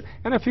idea.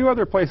 And a few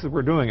other places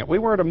were doing it. We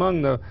weren't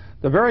among the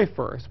very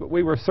first, but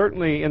we were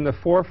certainly in the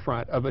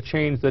forefront of a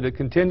change that had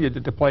continued to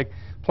take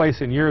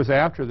place in years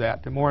after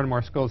that, to more and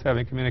more schools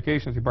having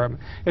communications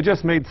department. It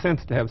just made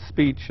sense to have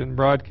speech and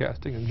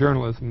broadcasting and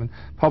journalism and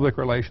public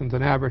relations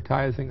and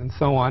advertising and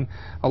so on,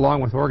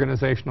 along with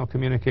organizational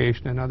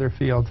communication and other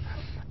fields,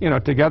 you know,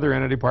 together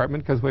in a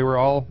department, because we were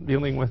all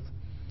dealing with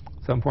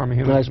some form of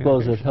human communication.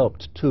 I suppose it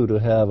helped, too, to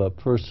have a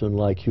person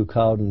like Hugh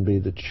Cowden be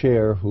the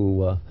chair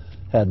who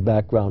had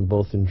background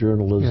both in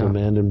journalism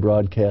and in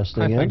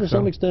broadcasting, and to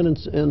some extent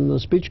in the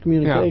speech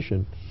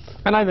communication.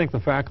 And I think the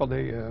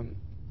faculty,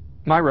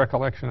 my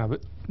recollection of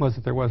it was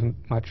that there wasn't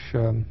much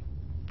pretty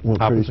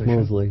opposition.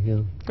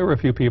 Smoothly, There were a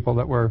few people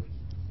that were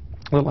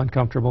a little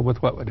uncomfortable with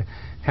what would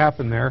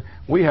happen there.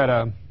 We had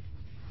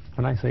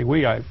when I say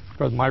we,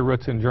 because my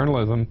roots in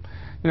journalism,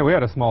 you know, we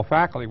had a small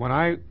faculty. When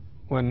I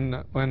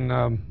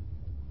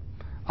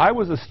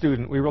was a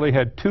student, we really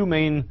had two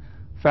main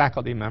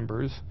faculty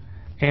members.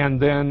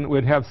 And then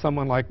we'd have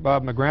someone like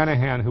Bob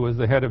McGranahan, who was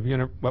the head of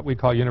what we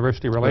call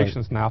university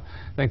relations now.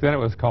 I think then it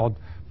was called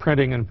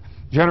printing and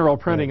general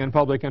printing and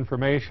public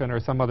information or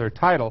some other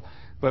title.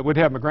 But we'd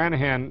have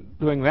McGranahan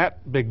doing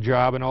that big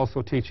job and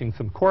also teaching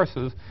some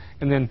courses,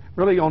 and then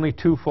really only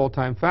two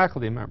full-time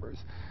faculty members.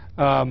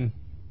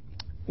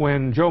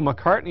 when Joe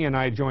McCartney and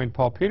I joined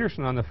Paul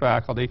Peterson on the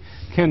faculty,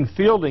 Ken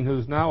Fielding,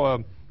 who's now a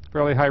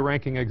fairly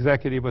high-ranking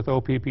executive with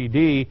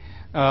OPPD,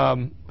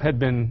 had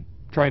been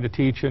trying to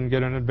teach and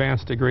get an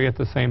advanced degree at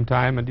the same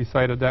time, and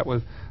decided that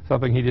was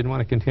something he didn't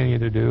want to continue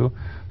to do.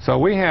 So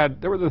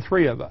there were the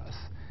three of us.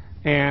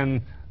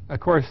 And of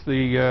course,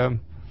 the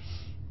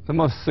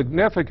most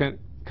significant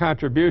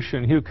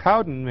contribution Hugh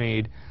Cowden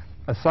made,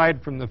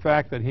 aside from the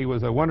fact that he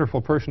was a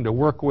wonderful person to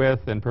work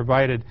with and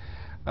provided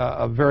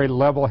a very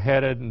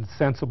level-headed and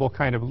sensible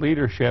kind of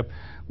leadership,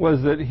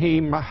 was that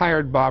he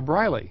hired Bob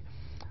Riley,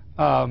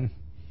 a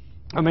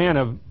man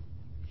of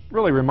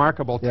really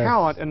remarkable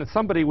talent, and it's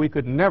somebody we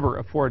could never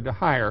afford to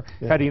hire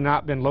had he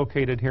not been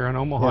located here in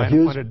Omaha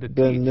and wanted to teach.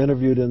 Hugh's been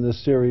interviewed in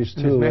this series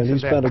too, and he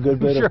spent a good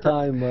bit of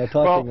time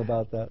talking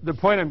about that. The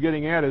point I'm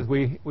getting at is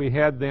we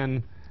had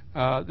then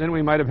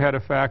we might have had a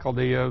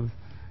faculty of,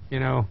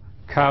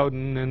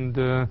 Cowden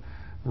and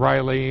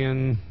Riley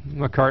and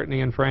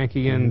McCartney and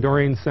Francke and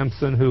Doreen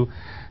Simpson, who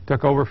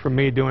took over from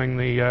me doing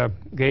the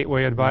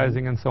gateway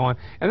advising and so on.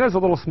 And there's a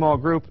little small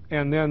group,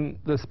 and then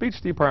the speech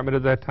department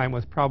at that time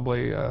was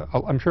probably,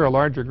 I'm sure, a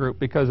larger group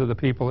because of the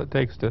people it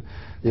takes to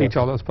teach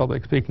all those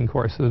public speaking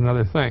courses and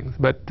other things.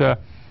 But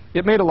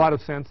it made a lot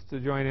of sense to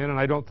join in, and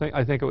I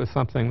think it was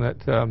something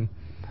that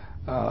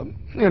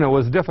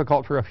was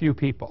difficult for a few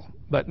people,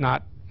 but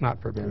not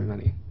for very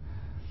many.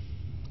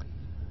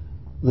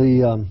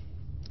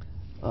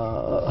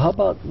 How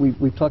about,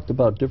 we've talked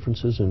about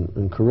differences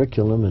in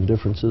curriculum and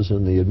differences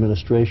in the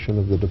administration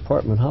of the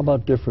department. How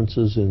about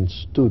differences in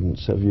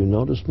students? Have you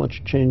noticed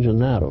much change in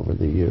that over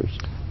the years?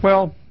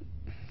 Well,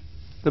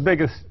 the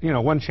biggest,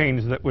 one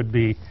change that would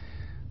be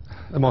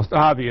the most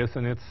obvious,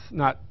 and it's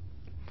not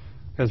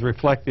as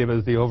reflective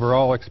as the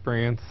overall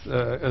experience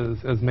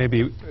as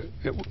maybe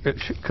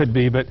it could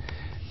be, but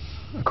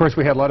of course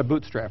we had a lot of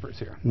bootstrappers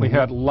here. We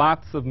had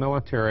lots of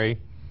military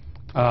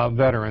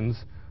veterans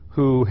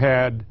who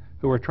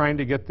were trying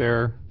to get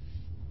their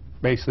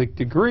basic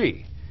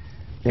degree.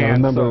 Yeah,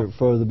 and remember,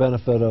 for the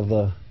benefit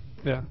of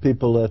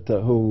people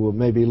who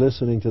may be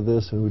listening to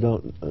this and who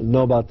don't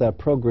know about that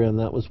program,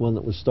 that was one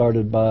that was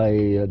started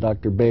by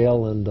Dr.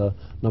 Bale and a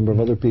number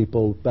of other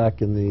people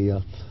back in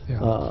the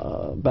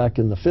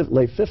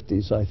late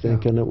 50s, I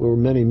think, and there were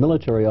many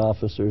military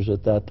officers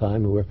at that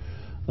time who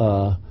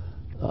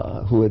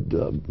had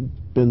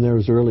been there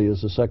as early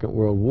as the Second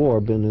World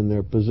War, been in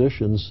their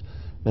positions.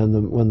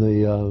 And when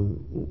the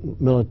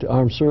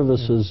armed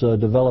services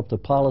developed a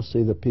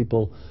policy that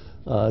people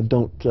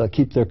don't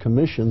keep their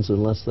commissions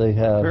unless they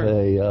have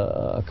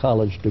a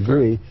college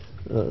degree,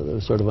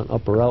 sort of an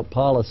up-or-out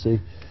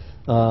policy,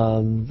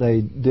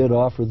 they did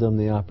offer them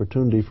the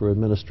opportunity for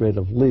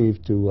administrative leave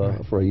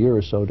for a year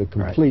or so to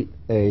complete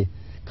a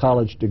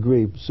college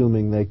degree,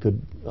 assuming they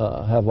could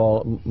have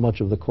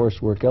much of the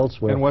coursework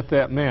elsewhere. And what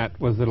that meant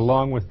was that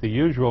along with the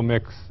usual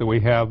mix that we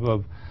have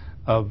of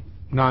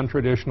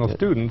non-traditional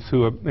students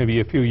who are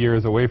maybe a few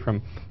years away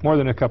from, more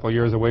than a couple of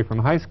years away from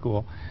high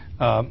school,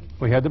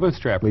 we had the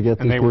bootstrappers. We get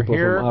these people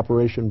from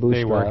Operation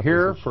Bootstrap. They were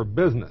here for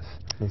business.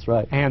 That's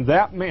right. And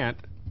that meant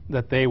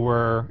that they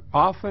were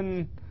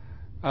often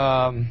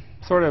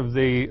sort of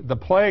the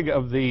plague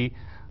of the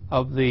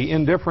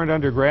indifferent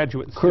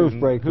undergraduate student. Curve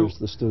breakers,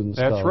 the students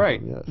call them. That's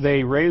right. Yes.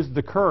 They raised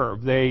the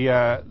curve.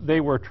 They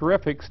were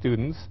terrific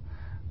students.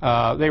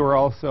 They were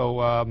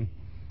also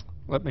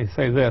let me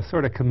say this,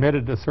 sort of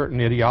committed to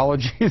certain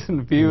ideologies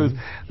and views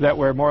that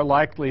were more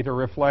likely to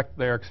reflect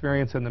their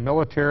experience in the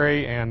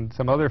military and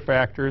some other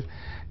factors.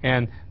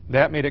 And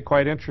that made it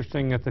quite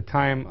interesting at the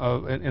time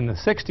in the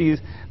 60s.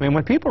 I mean,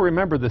 when people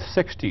remember the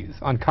 60s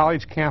on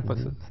college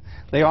campuses,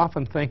 they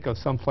often think of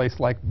some place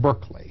like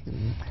Berkeley.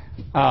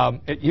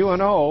 At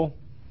UNO,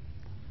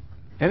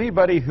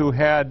 anybody who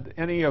had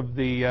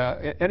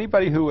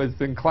anybody who was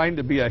inclined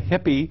to be a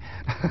hippie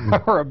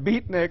or a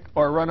beatnik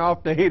or run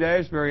off to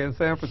Haight-Ashbury in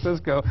San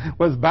Francisco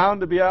was bound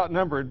to be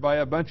outnumbered by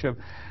a bunch of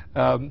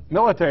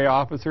military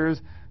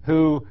officers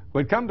who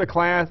would come to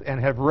class and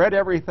have read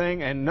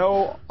everything and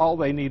know all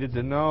they needed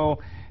to know.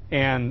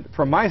 And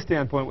from my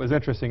standpoint, it was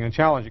interesting and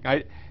challenging.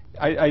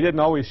 I didn't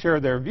always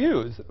share their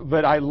views,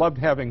 but I loved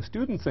having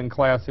students in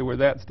class who were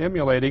that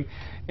stimulating.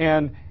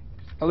 And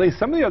at least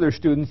some of the other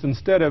students,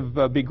 instead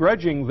of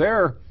begrudging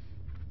their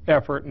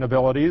effort and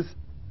abilities,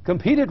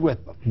 competed with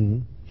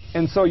them.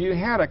 And so you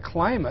had a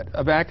climate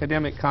of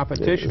academic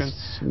competition.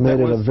 It's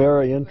made it a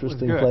very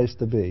interesting place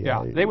to be.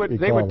 Yeah, they would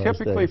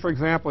typically, for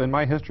example, in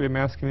my history of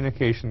mass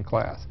communication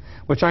class,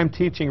 which I'm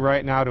teaching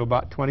right now to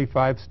about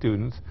 25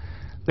 students,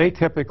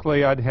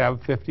 I'd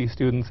have 50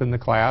 students in the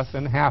class,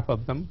 and half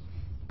of them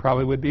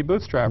probably would be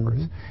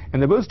bootstrappers.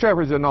 And the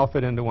bootstrappers didn't all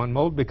fit into one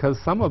mold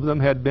because some of them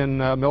had been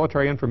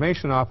military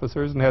information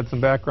officers and had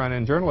some background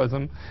in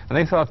journalism, and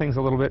they saw things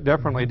a little bit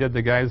differently, did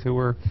the guys who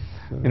were,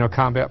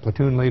 combat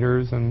platoon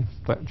leaders and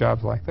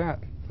jobs like that.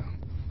 So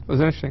it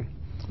was interesting.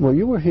 Well,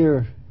 you were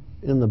here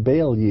in the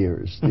Bale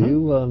years. Do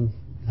you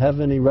have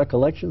any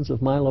recollections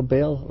of Milo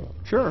Bale?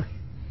 Sure.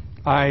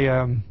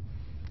 I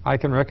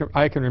can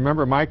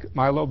remember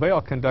Milo Bale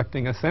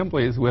conducting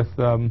assemblies with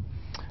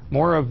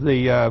more of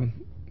the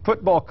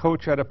football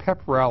coach at a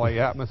pep rally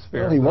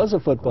atmosphere. Well, he was a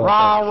football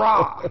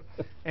rah, coach.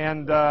 Rah!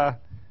 And there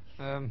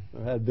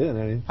had been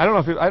any. I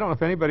don't know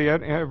if anybody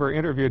had ever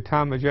interviewed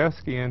Tom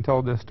Majeski and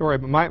told this story,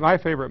 but my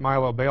favorite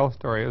Milo Bale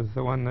story is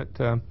the one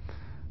that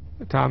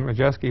Tom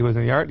Majeski, who was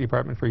in the art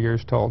department for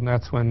years, told, and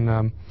that's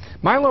when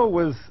Milo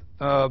was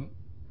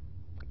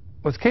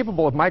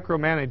capable of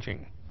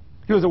micromanaging.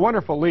 He was a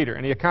wonderful leader,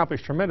 and he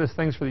accomplished tremendous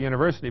things for the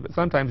university, but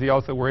sometimes he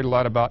also worried a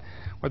lot about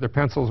whether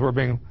pencils were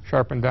being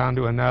sharpened down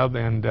to a nub,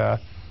 and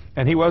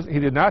he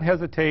did not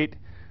hesitate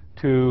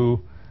to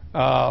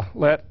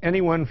let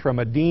anyone from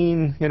a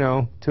dean,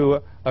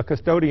 to a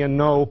custodian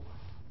know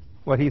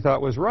what he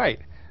thought was right.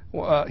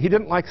 He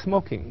didn't like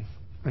smoking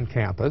on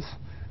campus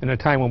in a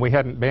time when we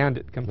hadn't banned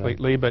it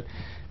completely, right.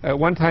 But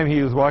one time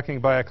he was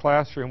walking by a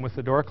classroom with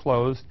the door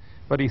closed,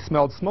 but he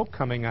smelled smoke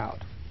coming out.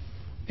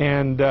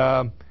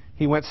 And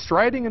he went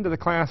striding into the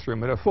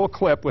classroom at a full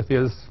clip with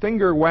his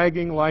finger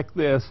wagging like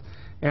this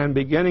and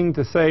beginning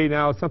to say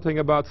now something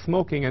about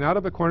smoking, and out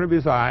of the corner of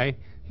his eye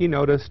he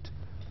noticed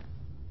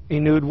a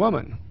nude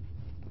woman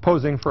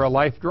posing for a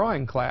life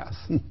drawing class.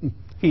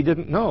 He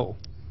didn't know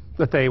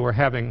that they were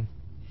having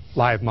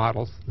live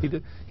models. He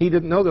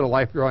didn't know that a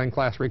life drawing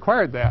class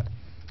required that.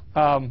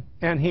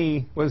 And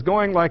he was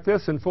going like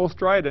this in full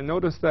stride and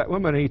noticed that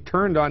woman, and he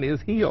turned on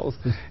his heels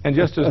and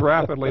just as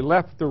rapidly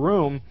left the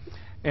room.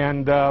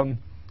 And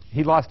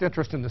he lost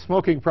interest in the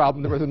smoking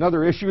problem. There was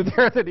another issue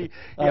there that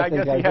I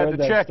guess he had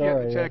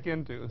to check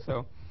into.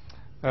 So,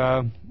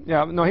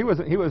 yeah, no, he was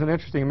an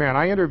interesting man.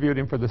 I interviewed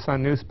him for the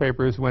Sun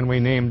newspapers when we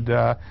named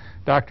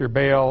Dr.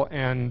 Bale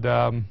and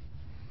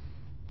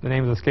the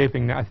name is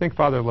escaping now. I think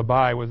Father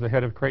Labai was the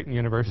head of Creighton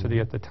University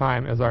at the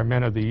time as our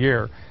Men of the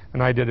Year,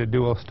 and I did a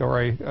dual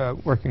story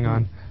working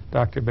on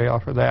Dr. Bale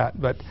for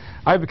that. But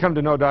I've come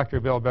to know Dr.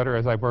 Bale better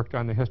as I've worked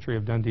on the history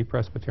of Dundee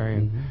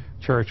Presbyterian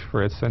Church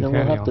for its centennial.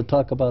 And we'll have to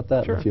talk about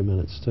that Sure. in a few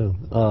minutes, too.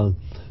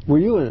 Were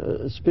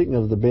you, speaking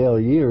of the Bale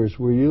years,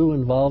 were you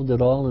involved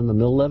at all in the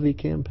mill levy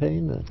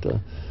campaign that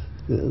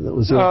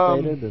was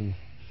ill-fated? And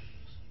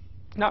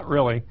not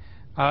really.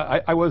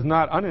 I was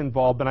not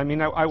uninvolved, but I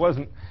mean, I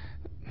wasn't,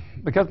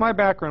 because my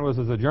background was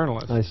as a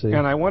journalist. I see.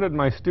 And I wanted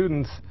my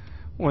students,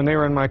 when they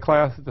were in my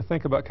class, to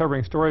think about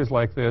covering stories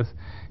like this.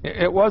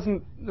 It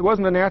wasn't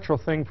a natural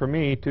thing for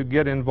me to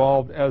get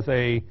involved as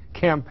a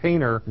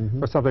campaigner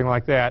or something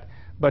like that,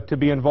 but to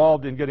be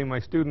involved in getting my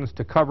students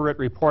to cover it,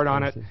 report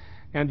on it,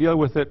 and deal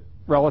with it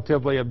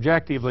relatively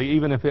objectively,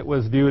 even if it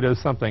was viewed as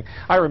something.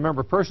 I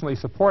remember personally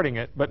supporting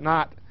it, but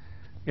not,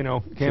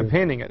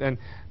 campaigning it, and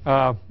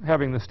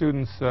having the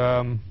students,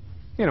 in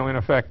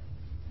effect,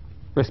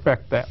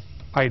 respect that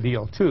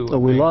ideal too. So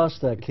we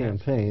lost that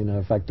campaign.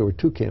 In fact, there were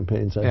two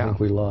campaigns I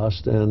think we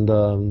lost, and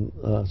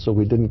so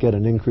we didn't get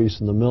an increase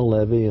in the mill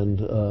levy,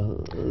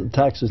 and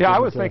taxes. Yeah, I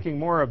was thinking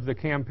more of the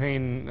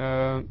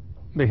campaign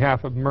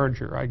behalf of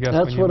merger, I guess.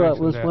 That's what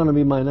was going to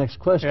be my next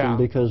question,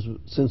 because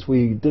since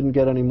we didn't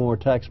get any more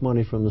tax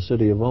money from the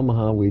city of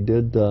Omaha, we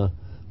did.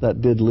 That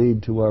did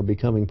lead to our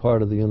becoming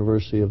part of the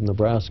University of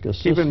Nebraska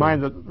system. Keep in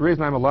mind that the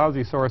reason I'm a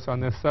lousy source on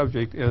this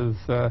subject is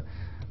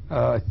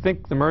I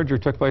think the merger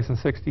took place in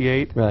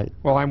 '68. Right.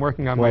 While I'm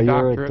working on my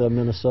doctorate. You're at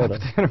Minnesota. At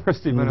the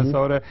University of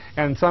Minnesota.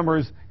 And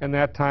summers in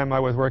that time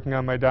I was working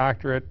on my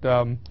doctorate.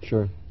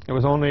 Sure. It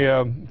was only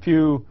a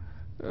few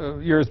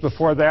years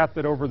before that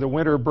over the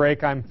winter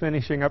break I'm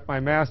finishing up my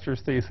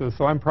master's thesis.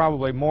 So I'm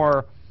probably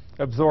more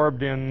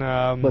absorbed in.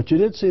 But you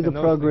did see the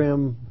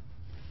program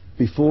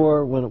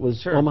before, when it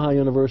was Omaha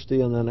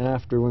University, and then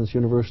after, when it's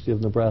University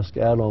of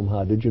Nebraska at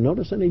Omaha. Did you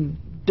notice any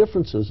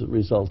differences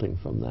resulting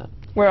from that?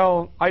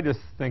 Well, I just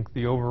think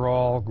the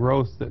overall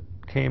growth that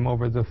came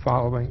over the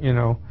following,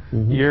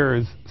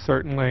 years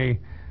certainly.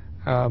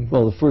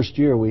 Well, the first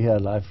year we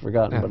had, I've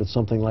forgotten, but it's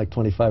something like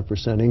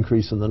 25%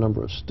 increase in the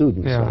number of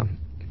students. Yeah,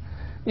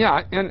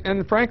 yeah,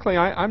 and frankly,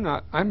 I'm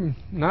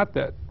not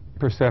that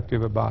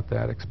perceptive about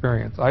that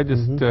experience. I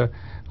just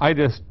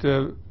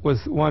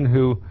was one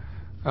who.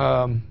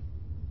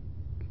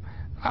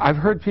 I've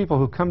heard people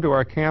who come to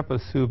our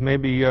campus who've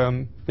maybe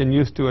been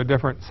used to a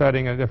different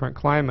setting, a different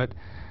climate,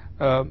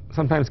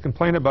 sometimes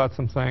complain about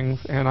some things,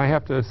 and I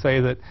have to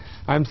say that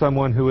I'm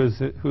someone who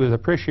has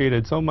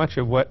appreciated so much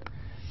of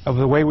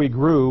the way we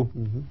grew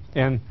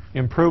and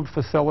improved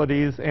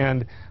facilities.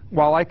 And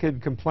while I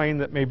could complain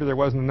that maybe there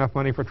wasn't enough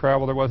money for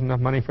travel, there wasn't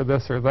enough money for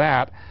this or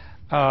that,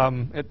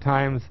 at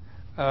times,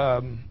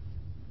 to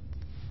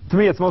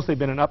me, it's mostly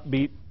been an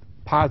upbeat,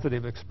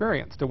 positive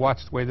experience to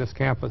watch the way this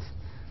campus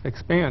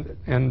expanded.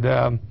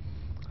 And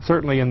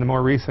certainly in the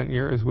more recent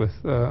years with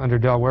under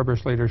Del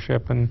Weber's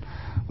leadership and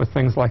with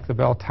things like the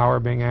Bell Tower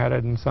being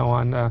added and so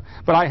on.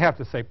 But I have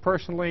to say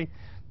personally,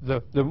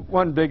 the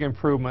one big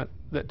improvement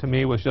that to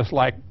me was just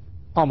like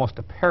almost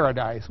a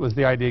paradise was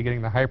the idea of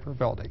getting the Hyper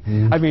building.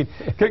 I mean,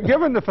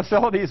 given the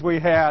facilities we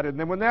had, and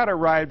then when that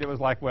arrived, it was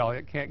like, well,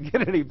 it can't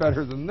get any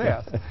better than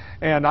this.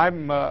 And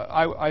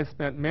I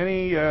spent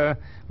many a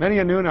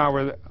noon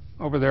hour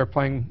over there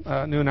playing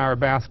noon hour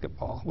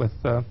basketball with.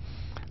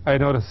 I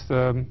noticed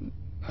Dean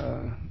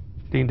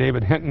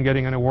David Hinton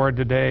getting an award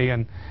today,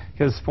 and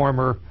his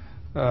former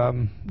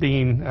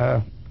Dean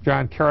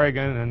John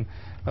Kerrigan, and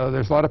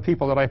there's a lot of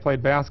people that I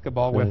played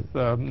basketball with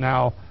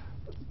now,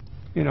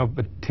 you know,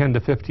 but 10 to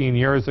 15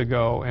 years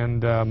ago,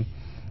 and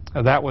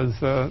that was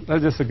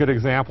just a good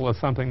example of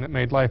something that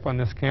made life on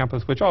this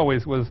campus, which I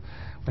always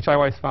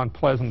found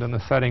pleasant in the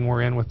setting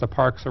we're in, with the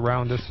parks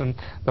around us and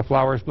the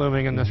flowers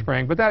blooming in the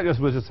spring. But that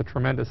was just a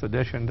tremendous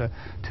addition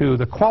to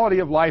the quality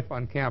of life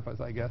on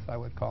campus, I guess I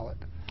would call it.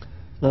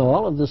 Now,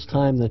 all of this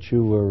time that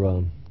you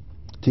were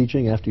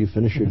teaching, after you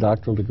finished your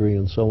doctoral degree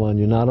and so on,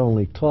 you not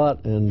only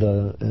taught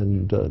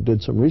and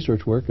did some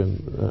research work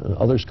and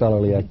other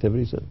scholarly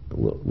activities that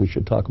we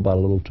should talk about a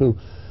little too,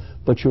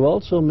 but you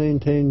also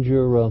maintained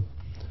your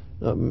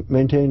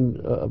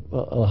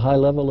a high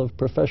level of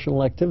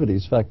professional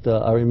activities. In fact,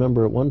 I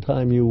remember at one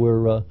time you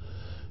were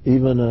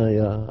even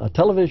a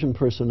television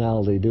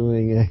personality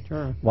doing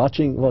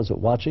watching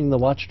the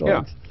Watchdogs?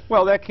 Yeah.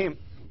 Well, that came.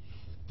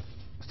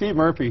 Steve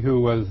Murphy,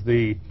 who was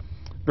the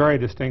very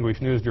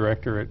distinguished news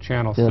director at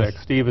Channel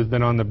 6. Steve has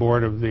been on the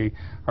board of the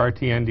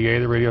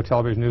RTNDA, the Radio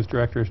Television News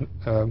Directors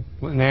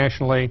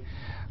nationally.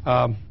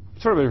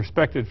 Sort of a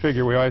respected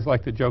figure. We always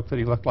liked to joke that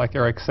he looked like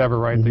Eric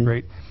Severide, the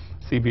great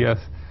CBS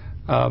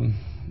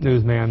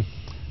newsman.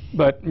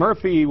 But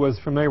Murphy was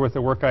familiar with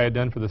the work I had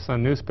done for the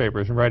Sun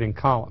newspapers and writing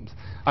columns.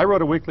 I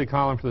wrote a weekly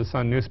column for the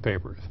Sun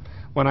newspapers.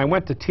 When I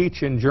went to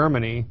teach in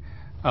Germany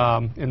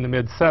in the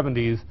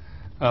mid-'70s,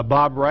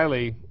 Bob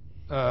Riley,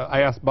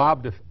 I asked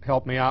Bob to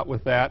help me out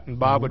with that, and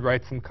Bob would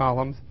write some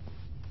columns.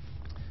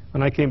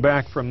 When I came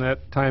back from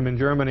that time in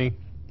Germany...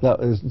 That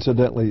is,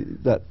 incidentally,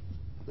 that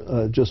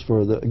just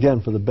for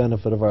the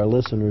benefit of our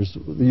listeners,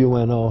 the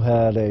UNO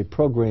had a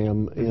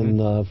program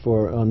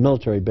on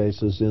military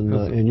bases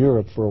in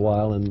Europe for a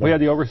while, and we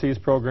had the overseas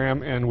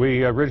program, and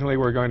we originally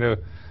were going to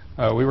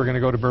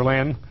go to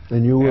Berlin.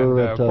 And you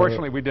were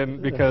fortunately we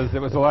didn't, because it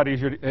was a lot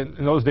easier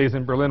in those days.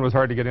 In Berlin was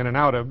hard to get in and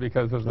out of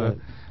because of the.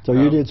 So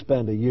you did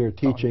spend a year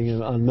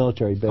teaching on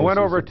military bases. I went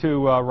over to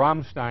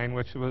Ramstein,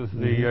 which was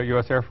the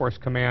U.S. Air Force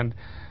Command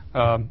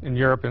in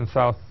Europe, in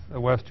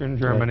southwestern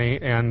Germany,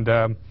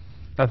 and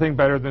nothing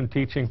better than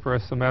teaching for a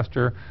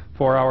semester,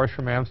 4 hours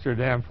from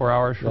Amsterdam, 4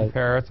 hours from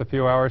Paris, a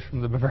few hours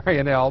from the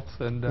Bavarian Alps,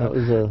 and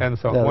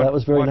so that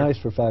was very nice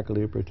for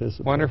faculty to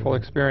participate. Wonderful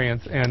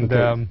experience, and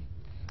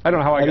I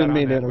don't know how I got didn't on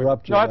mean that, to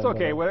interrupt you. No, that's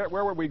okay. Where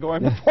were we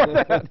going before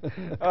that?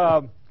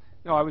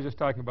 No, I was just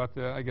talking about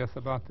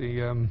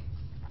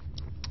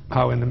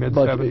how in the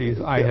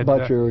mid-'70s I had.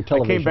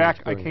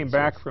 I came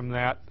back from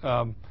that,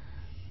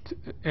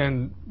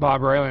 and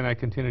Bob Riley and I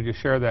continued to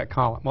share that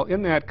column. Well,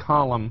 in that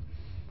column,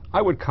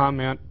 I would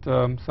comment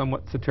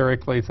somewhat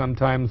satirically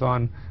sometimes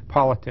on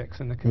politics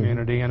in the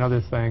community and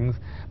other things,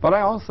 but I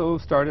also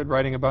started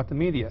writing about the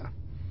media,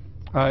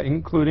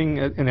 including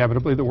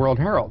inevitably the World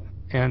Herald.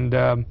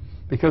 And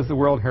because the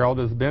World Herald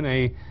has been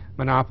a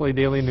monopoly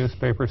daily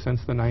newspaper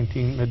since the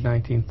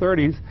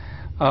mid-1930s,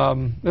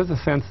 there's a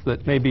sense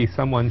that maybe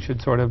someone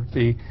should sort of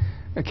be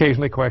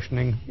occasionally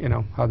questioning,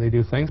 how they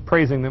do things,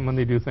 praising them when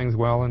they do things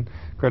well, and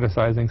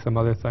criticizing some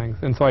other things.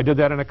 And so I did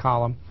that in a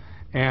column.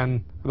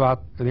 And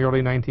about the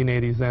early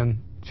 1980s, then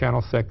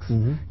Channel 6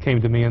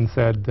 came to me and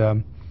said,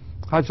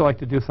 how'd you like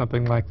to do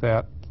something like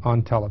that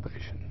on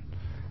television?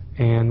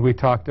 And we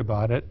talked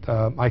about it.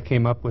 I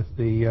came up with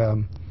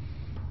the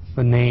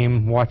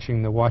name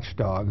Watching the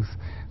Watchdogs,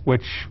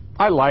 which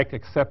I like,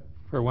 except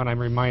for when I'm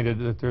reminded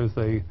that there's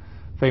a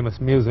famous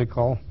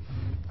musical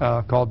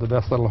called The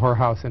Best Little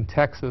Whorehouse in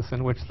Texas,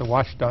 in which the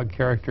watchdog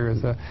character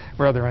is a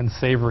rather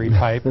unsavory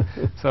type.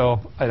 So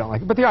I don't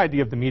like it. But the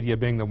idea of the media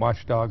being the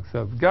watchdogs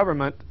of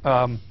government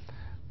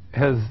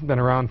has been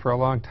around for a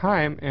long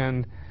time.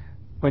 And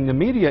when the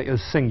media is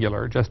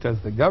singular, just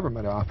as the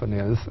government often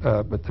is,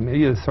 but the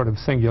media is sort of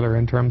singular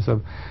in terms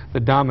of the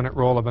dominant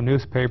role of a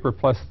newspaper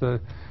plus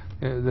the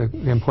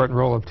important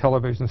role of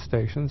television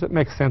stations, it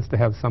makes sense to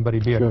have somebody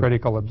be a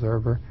critical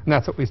observer. And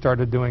that's what we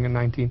started doing in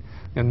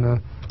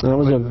the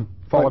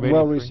fall of 83.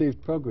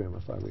 Well-received program,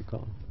 if I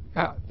recall.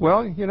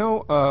 Well,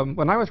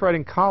 when I was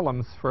writing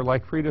columns for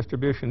free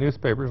distribution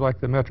newspapers like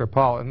the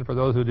Metropolitan, for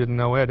those who didn't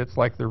know it, it's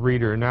like the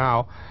Reader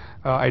now.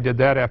 I did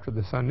that after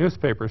the Sun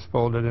newspapers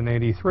folded in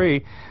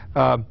 '83.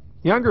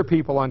 Younger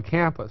people on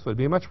campus would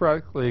be much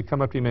likely to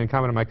come up to me and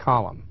comment on my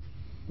column.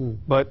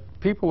 But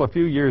people a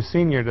few years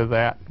senior to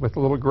that, with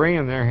a little gray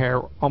in their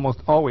hair,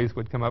 almost always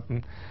would come up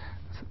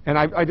and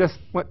I just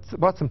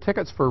bought some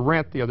tickets for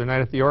Rent the other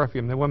night at the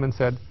Orpheum. The woman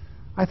said,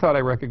 I thought I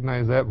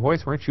recognized that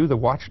voice. Weren't you the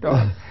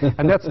watchdog?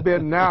 And that's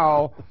been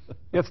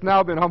it's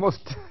now been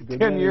almost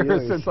 10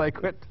 years since I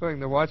quit doing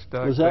the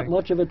watchdog Was that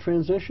much of a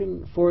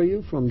transition for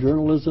you from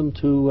journalism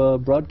to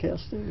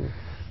broadcasting?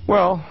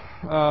 Well,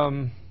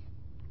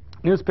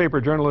 newspaper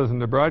journalism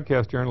to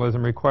broadcast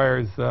journalism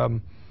requires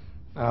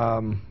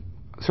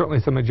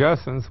certainly some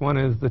adjustments. One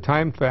is the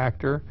time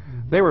factor.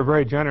 They were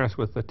very generous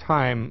with the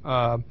time,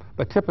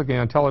 but typically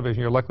on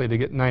television you're likely to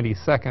get 90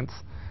 seconds,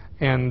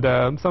 and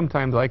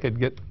sometimes I could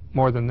get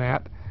more than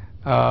that.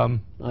 But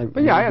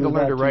yeah, I had to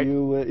learn to write.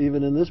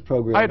 Even in this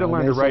program, I had to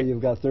learn to write.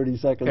 You've got 30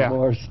 seconds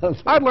more or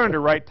something. I'd learned to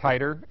write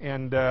tighter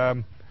and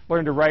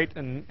learn to write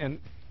and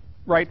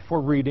right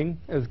for reading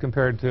as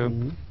compared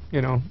to,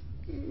 you know,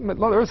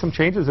 well, there were some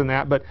changes in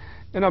that, but,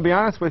 you know, to be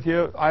honest with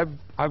you, I've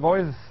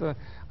always,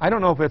 I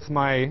don't know if it's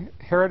my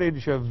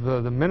heritage of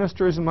the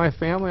ministers in my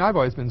family. I've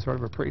always been sort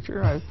of a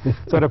preacher. I've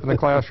sat up in the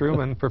classroom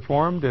and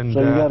performed. And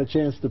so you got a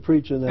chance to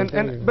preach in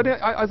that. But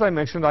as I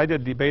mentioned, I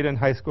did debate in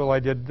high school.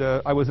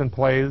 I was in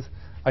plays.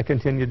 I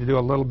continued to do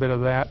a little bit of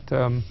that,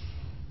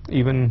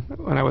 even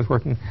when I was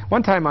working.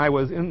 One time I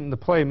was in the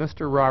play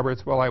Mr.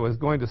 Roberts while I was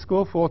going to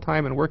school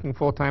full-time and working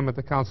full-time at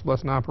the Council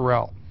Bluffs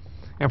Nonpareil.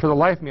 And for the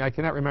life of me, I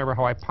cannot remember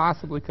how I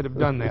possibly could have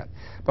done that.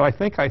 But I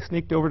think I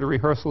sneaked over to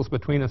rehearsals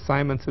between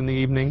assignments in the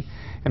evening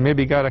and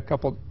maybe got a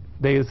couple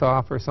days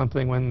off or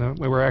something when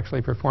we were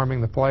actually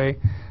performing the play.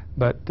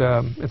 But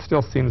it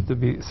still seems to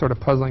be sort of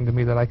puzzling to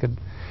me that I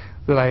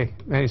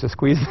managed to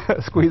squeeze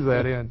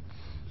that in.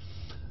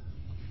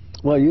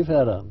 Well, you've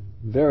had a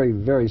very,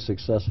 very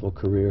successful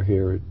career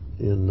here at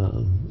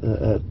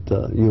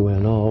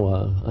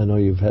UNO. I know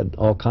you've had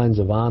all kinds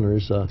of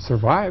honors.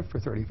 Survived for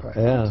 35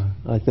 years. Yeah,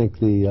 I think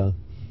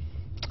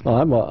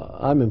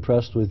I'm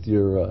impressed with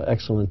your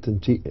Excellence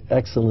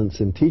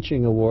in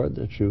Teaching Award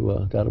that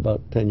you got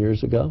about 10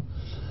 years ago.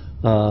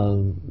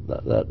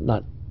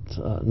 Not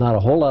a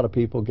whole lot of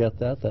people get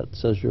that. That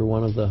says you're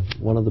one of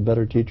the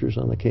better teachers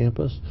on the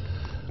campus.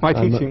 My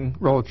teaching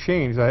role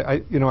changed.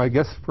 You know, I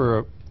guess for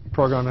a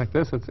program like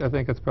this, I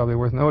think it's probably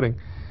worth noting.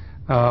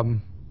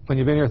 When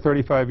you've been here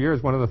 35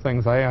 years, one of the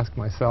things I ask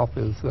myself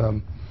is,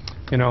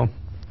 you know,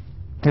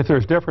 if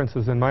there's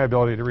differences in my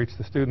ability to reach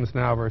the students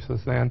now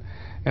versus then,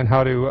 and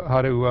how to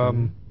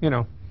you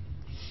know,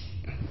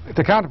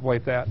 to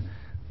contemplate that.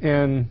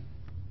 And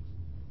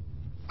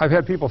I've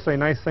had people say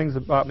nice things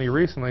about me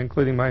recently,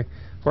 including my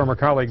former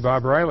colleague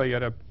Bob Riley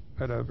at a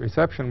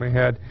reception we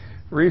had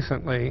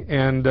recently.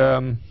 And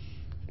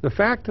the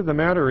fact of the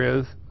matter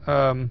is,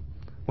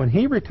 when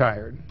he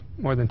retired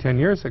more than 10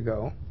 years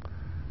ago,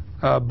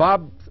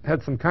 Bob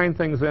had some kind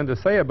things then to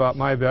say about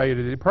my value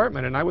to the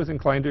department, and I was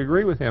inclined to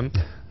agree with him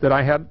that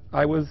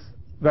I was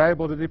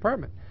valuable to the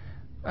department.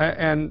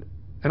 And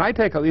I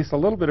take at least a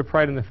little bit of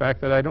pride in the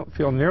fact that I don't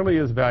feel nearly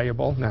as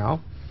valuable now.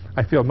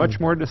 I feel much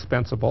more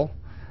dispensable.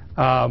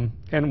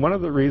 And one of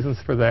the reasons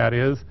for that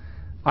is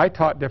I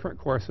taught different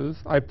courses.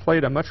 I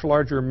played a much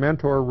larger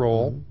mentor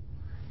role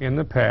in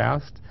the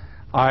past.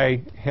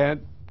 I had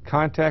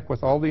contact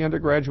with all the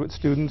undergraduate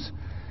students.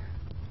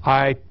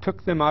 I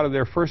took them out of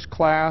their first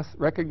class,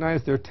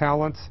 recognized their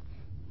talents,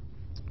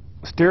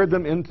 steered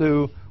them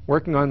into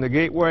working on the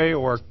Gateway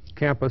or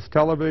campus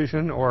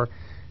television or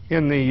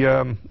in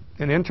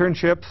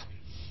internships,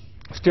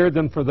 steered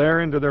them from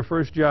there into their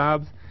first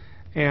jobs.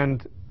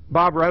 And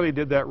Bob Riley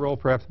did that role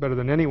perhaps better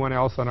than anyone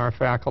else on our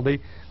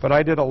faculty, but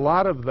I did a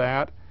lot of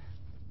that.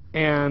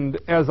 And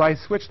as I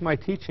switched my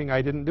teaching,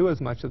 I didn't do as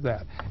much of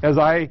that. As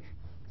I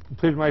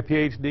completed my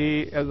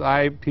PhD, as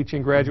I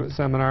teaching graduate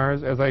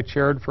seminars, as I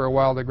chaired for a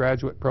while the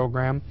graduate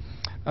program,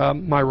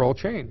 my role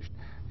changed.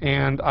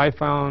 And I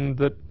found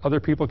that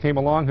other people came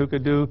along who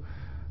could do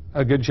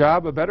a good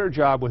job, a better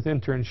job with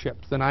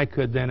internships than I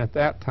could then at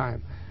that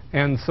time.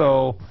 And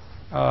so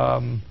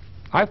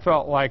I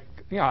felt like,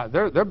 yeah,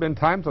 there have been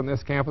times on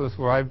this campus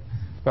where I've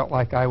felt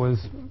like I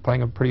was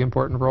playing a pretty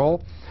important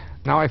role.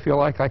 Now I feel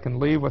like I can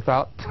leave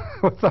without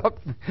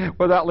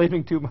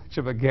leaving too much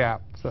of a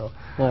gap. So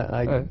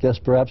I guess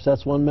perhaps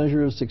that's one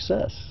measure of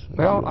success.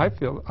 Well, I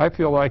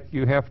feel like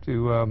you have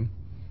to,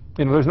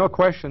 you know, there's no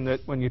question that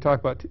when you talk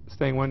about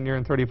staying 1 year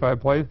in 35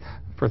 plays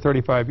for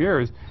 35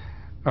 years,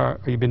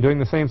 you've been doing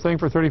the same thing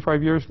for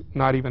 35 years?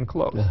 Not even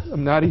close.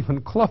 I'm not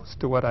even close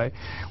to what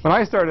when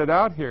I started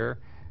out here,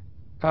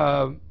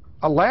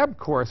 a lab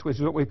course, which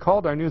is what we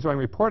called our newswriting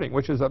reporting,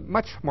 which is a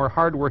much more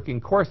hard-working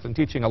course than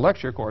teaching a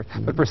lecture course,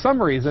 but for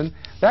some reason,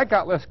 that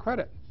got less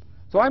credit.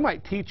 So I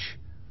might teach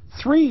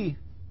 3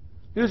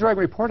 newswriting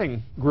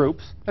reporting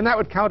groups, and that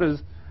would count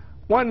as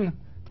 1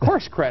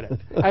 course credit.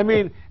 I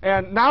mean,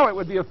 and now it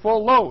would be a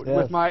full load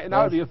with my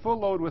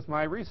with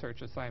my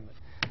research assignment.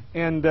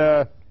 And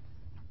the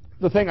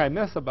thing I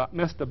missed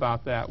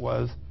about that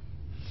was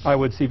I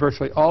would see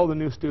virtually all the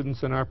new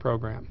students in our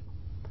program.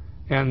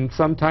 And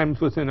sometimes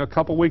within a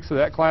couple weeks of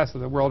that class,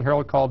 the World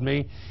Herald called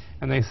me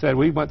and they said,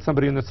 we want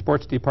somebody in the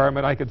sports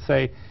department. I could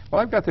say, well,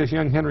 I've got this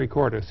young Henry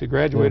Cordes who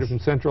graduated from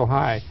Central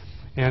High.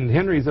 And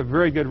Henry's a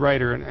very good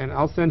writer, and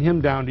I'll send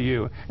him down to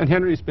you. And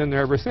Henry's been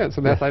there ever since.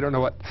 And that's, I don't know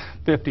what,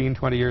 15,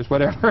 20 years,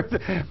 whatever.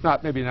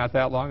 Maybe not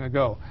that long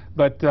ago.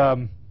 But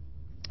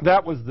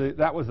that was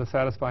the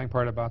satisfying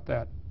part about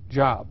that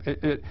job.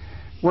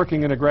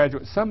 Working in a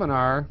graduate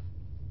seminar,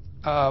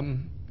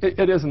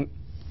 it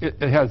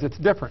has its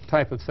different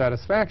type of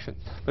satisfaction,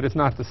 but it's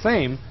not the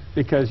same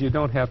because you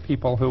don't have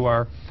people who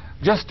are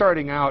just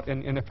starting out,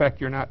 and in effect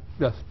you're not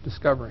just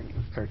discovering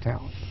their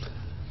talent.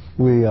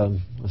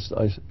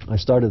 I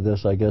started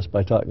this, I guess,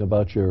 by talking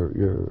about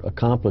your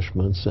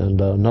accomplishments,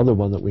 and another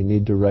one that we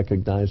need to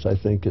recognize, I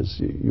think, is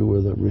you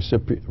were the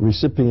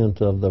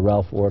recipient of the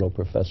Ralph Wardle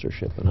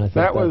Professorship, and I think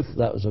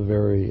that was a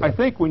very... I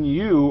think when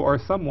you or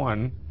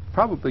someone,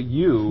 probably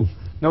you,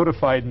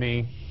 notified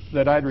me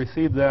that I'd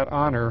received that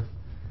honor,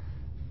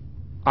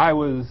 I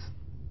was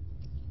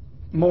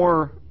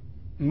more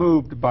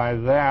moved by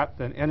that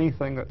than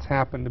anything that's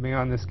happened to me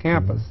on this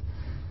campus.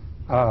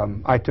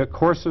 I took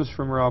courses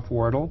from Ralph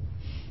Wardle.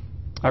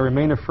 I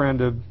remain a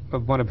friend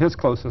of one of his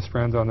closest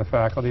friends on the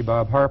faculty,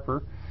 Bob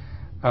Harper,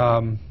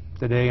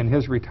 today in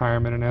his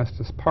retirement in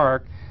Estes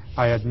Park.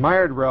 I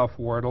admired Ralph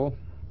Wardle.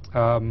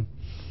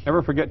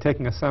 Never forget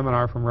taking a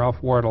seminar from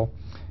Ralph Wardle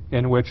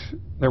in which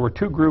there were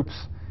two groups.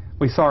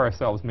 We saw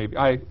ourselves, maybe.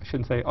 I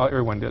shouldn't say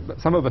everyone did, but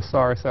some of us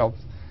saw ourselves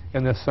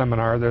in this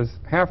seminar. There's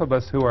half of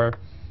us who are,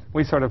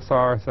 we sort of saw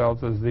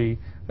ourselves as the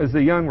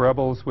young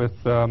rebels with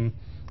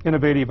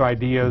innovative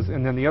ideas,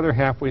 and then the other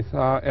half we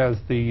saw as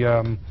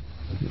the,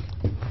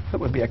 that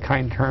would be a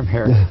kind term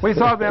here, we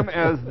saw them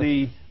as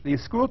the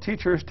school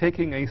teachers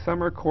taking a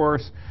summer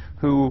course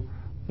who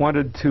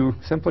wanted to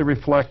simply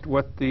reflect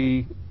what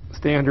the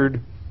standard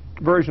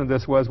version of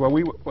this was, where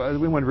we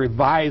wanted to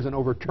revise and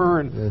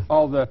overturn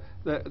all the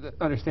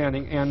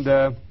understanding.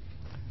 And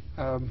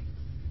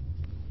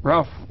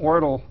Ralph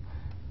Wardle,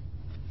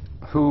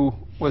 who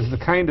was the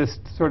kindest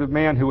sort of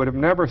man who would have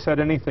never said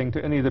anything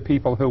to any of the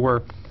people who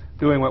were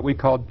doing what we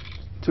called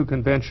too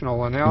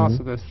conventional analysis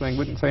of this thing,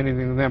 wouldn't say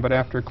anything to them, but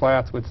after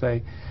class would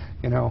say,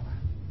 you know,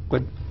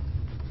 would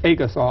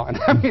egg us on.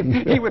 I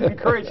mean, he would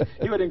encourage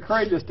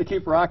us to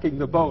keep rocking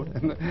the boat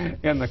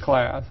in the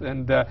class.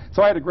 And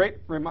so I had a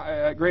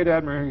great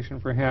admiration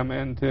for him,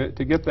 and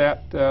to get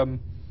that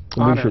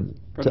honor.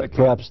 We should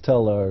perhaps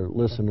tell our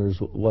listeners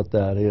what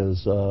that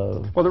is.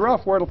 Well, the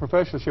Ralph Wardle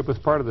Professorship was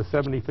part of the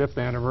 75th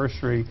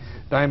anniversary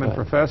Diamond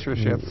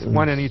Professorships,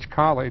 one in each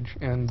college.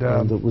 And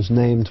it was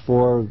named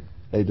for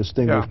a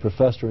distinguished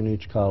professor in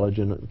each college.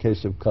 In the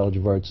case of College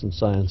of Arts and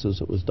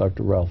Sciences, it was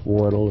Dr. Ralph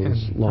Wardle, who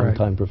was a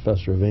longtime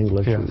professor of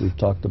English that we've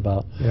talked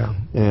about,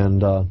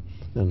 and a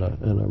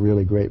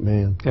really great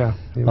man.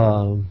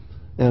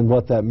 And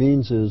what that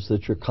means is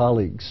that your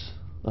colleagues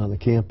on the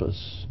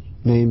campus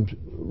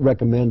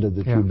recommended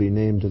that you be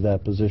named to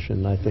that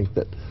position. I think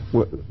that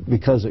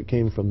because it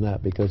came from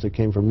that, because it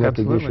came from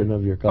recognition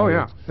of your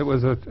colleagues. It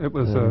was a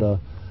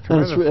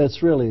and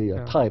it's really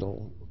a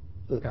title.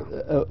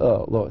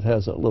 Although it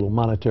has a little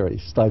monetary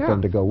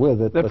stipend to go with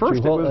it. At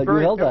first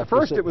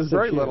it was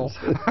very little.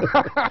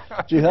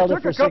 You held it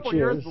took for a couple 6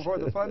 years. years before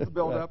the funds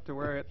built up to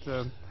where it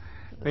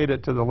made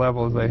it to the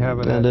levels they have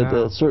it and at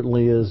now. It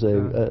certainly is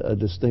a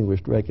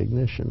distinguished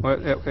recognition. Well,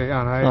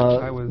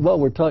 well,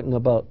 we're talking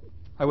about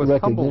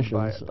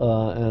recognitions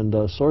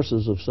and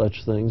sources of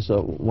such things.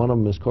 One of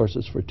them is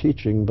courses for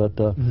teaching, but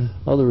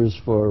other is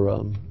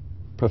for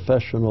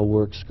professional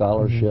work,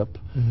 scholarship,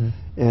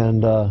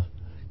 and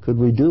could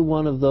we do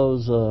one of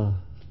those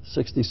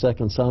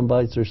 60-second sound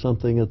bites or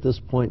something at this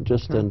point,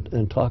 just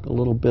and talk a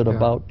little bit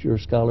about your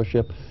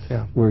scholarship?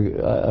 I've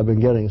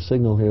been getting a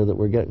signal here that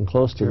we're getting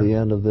close to the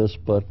end of this,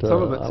 but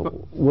I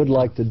would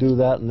like to do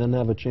that and then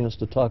have a chance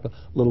to talk a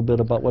little bit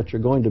about what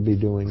you're going to be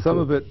doing. Some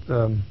of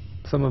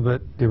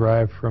it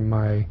derived from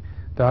my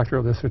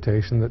doctoral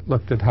dissertation that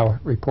looked at how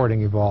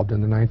reporting evolved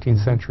in the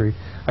 19th century.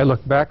 I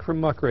looked back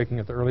from muckraking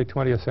at the early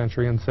 20th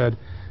century and said,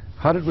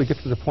 how did we get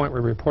to the point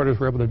where reporters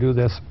were able to do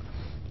this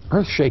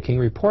earth-shaking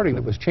reporting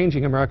that was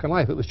changing American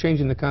life? It was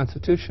changing the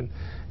Constitution.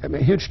 It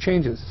made huge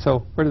changes.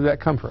 So where did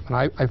that come from? And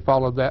I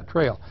followed that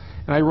trail.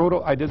 And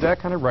I did that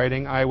kind of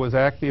writing. I was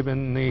active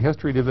in the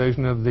history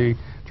division of the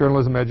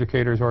Journalism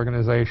Educators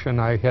Organization.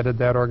 I headed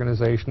that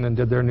organization and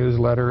did their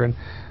newsletter and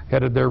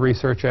headed their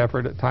research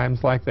effort at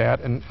times like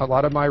that. And a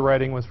lot of my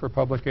writing was for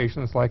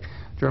publications like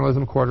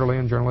Journalism Quarterly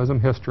and Journalism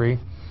History.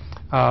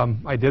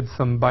 I did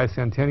some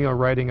bicentennial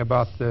writing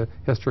about the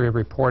history of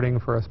reporting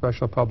for a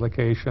special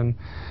publication.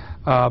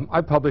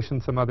 I published in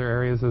some other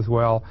areas as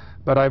well,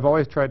 but I've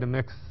always tried to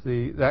mix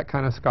that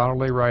kind of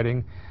scholarly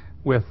writing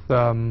with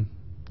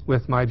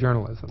my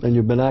journalism. And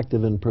you've been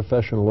active in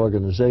professional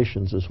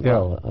organizations as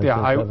well.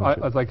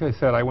 Like I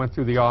said, I went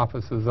through the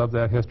offices of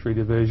that history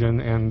division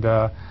and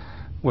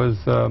went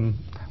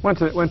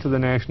to the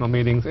national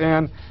meetings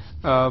and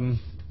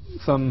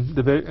some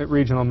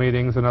regional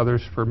meetings and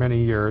others for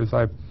many years.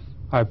 I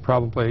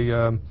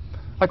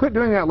quit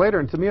doing that later,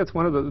 and to me it's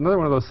another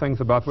one of those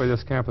things about the way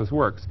this campus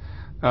works.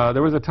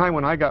 There was a time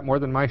when I got more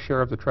than my share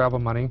of the travel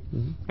money,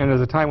 and there's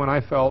a time when I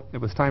felt it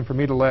was time for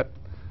me to let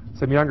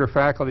some younger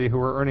faculty who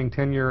were earning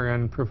tenure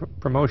and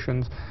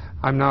promotions.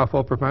 I'm now a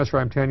full professor,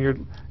 I'm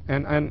tenured,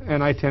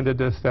 and I tended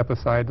to step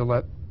aside to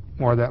let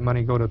more of that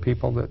money go to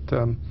people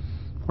that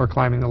were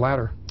climbing the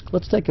ladder.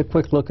 Let's take a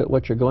quick look at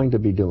what you're going to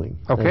be doing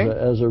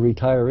as a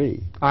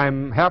retiree.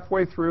 I'm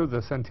halfway through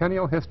the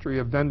centennial history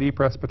of Dundee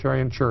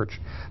Presbyterian Church.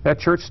 That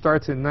church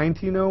starts in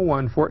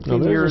 1901, 14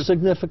 years... There's a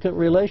significant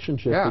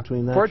relationship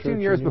between that 14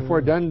 years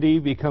before Dundee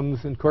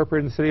becomes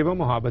incorporated in the city of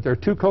Omaha, but there are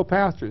two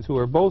co-pastors who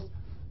are both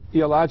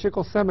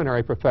theological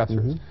seminary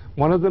professors.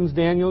 One of them's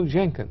Daniel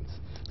Jenkins.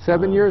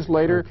 7 years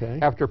later,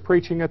 after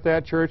preaching at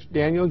that church,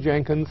 Daniel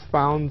Jenkins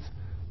founds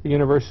the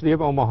University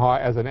of Omaha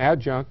as an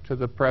adjunct to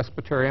the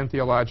Presbyterian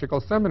Theological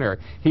Seminary.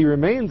 He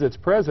remains its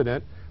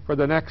president for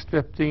the next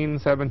 15,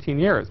 17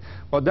 years.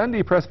 Well,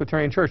 Dundee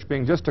Presbyterian Church,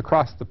 being just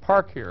across the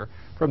park here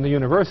from the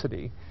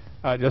university,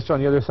 just on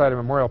the other side of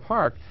Memorial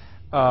Park,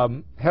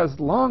 has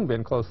long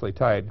been closely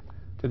tied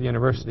to the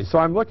university. So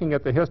I'm looking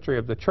at the history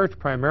of the church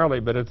primarily,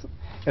 but it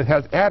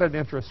has added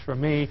interest for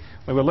me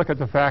when we look at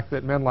the fact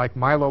that men like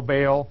Milo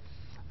Bale,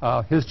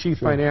 his chief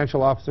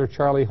financial officer,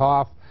 Charlie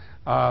Hoff,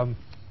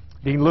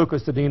 Dean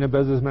Lucas, the Dean of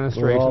Business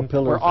Administration,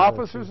 were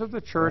officers of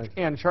the church,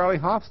 and Charlie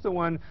Hoff's the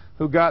one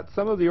who got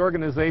some of the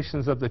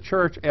organizations of the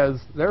church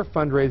as their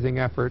fundraising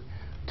effort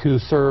to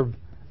serve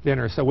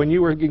dinner. So when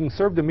you were getting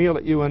served a meal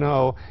at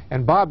UNO,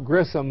 and Bob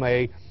Grissom,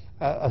 a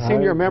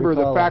senior member of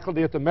the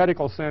faculty at the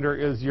medical center,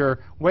 is your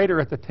waiter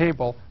at the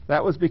table,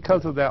 that was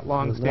because of that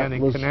long-standing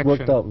connection.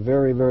 Worked out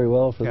very, very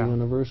well for the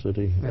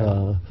university.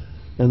 Yeah.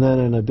 And then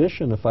in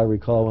addition, if I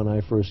recall, when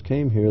I first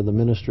came here, the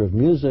minister of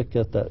music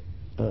at that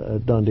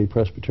Dundee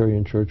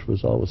Presbyterian Church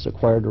was always the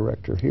choir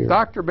director here.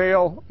 Dr.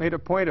 Bale made a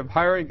point of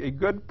hiring a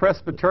good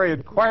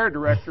Presbyterian choir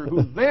director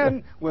who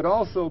then would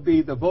also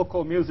be the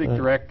vocal music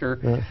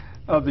director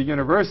of the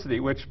university,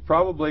 which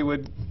probably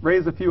would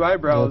raise a few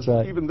eyebrows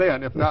even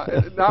then. If not,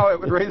 now it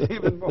would raise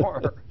even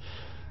more.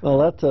 Well,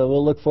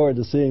 we'll look forward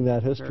to seeing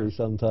that history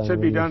sometime.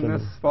 Should be done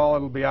this fall.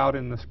 It'll be out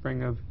in the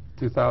spring of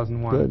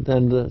 2001. Good.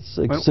 And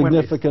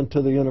significant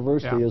to the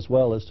university as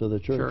well as to the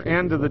church. Sure,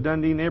 and to the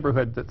Dundee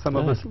neighborhood that some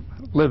of us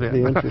live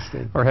in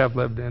or have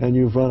lived in. And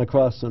you've run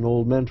across an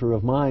old mentor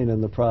of mine in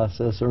the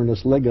process,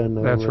 Ernest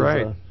Ligon. That's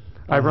right.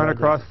 I've run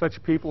across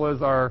such people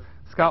as our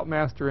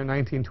scoutmaster in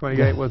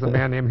 1928 was a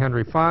man named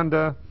Henry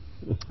Fonda.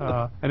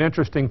 An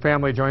interesting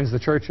family joins the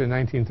church in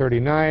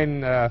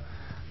 1939.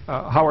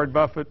 Howard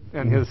Buffett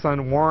and his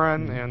son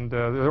Warren, and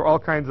there are all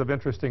kinds of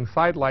interesting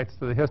sidelights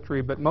to the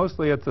history, but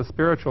mostly it's a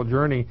spiritual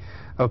journey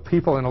of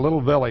people in a little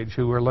village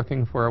who were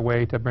looking for a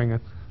way to bring a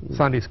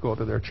Sunday school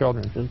to their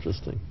children.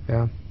 Interesting.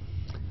 Yeah.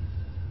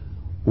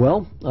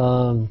 Well,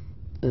 I'm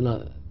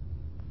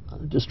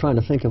just trying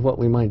to think of what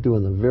we might do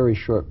in the very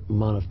short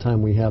amount of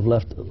time we have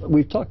left.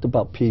 We've talked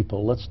about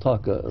people. Let's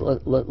talk.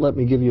 Let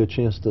me give you a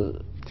chance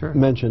to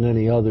mention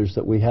any others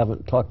that we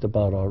haven't talked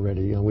about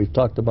already. You know, we've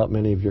talked about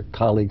many of your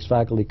colleagues,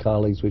 faculty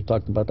colleagues. We've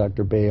talked about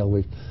Dr.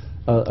 Bale.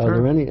 Are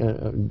there any,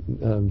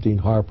 Dean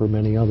Harper,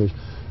 many others?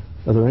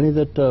 Are there any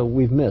that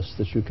we've missed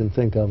that you can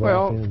think of?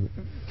 Well,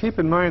 keep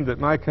in mind that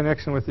my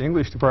connection with the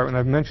English department,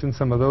 I've mentioned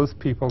some of those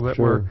people that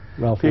were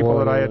people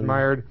that I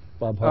admired.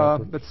 Bob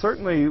Harper. But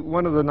certainly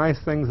one of the nice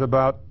things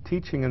about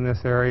teaching in this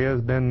area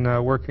has been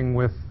working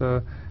with,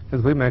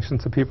 as we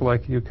mentioned, some people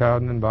like Hugh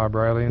Cowden and Bob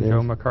Riley and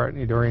Joe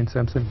McCartney, Dorian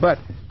Simpson, but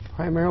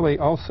primarily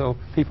also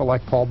people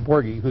like Paul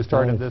Borghi, who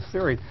started this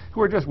series,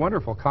 who are just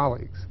wonderful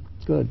colleagues.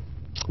 Good.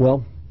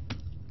 Well,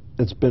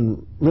 it's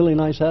been really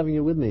nice having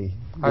you with me.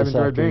 I've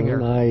enjoyed being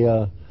here.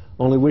 I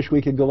only wish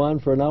we could go on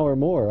for an hour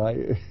more.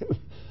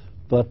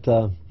 But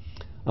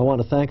I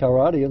want to thank our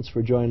audience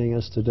for joining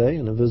us today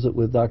in a visit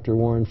with Dr.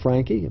 Warren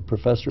Francke, a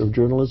professor of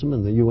journalism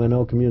in the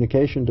UNO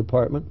Communication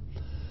Department.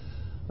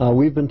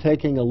 We've been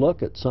taking a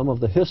look at some of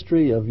the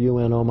history of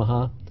UN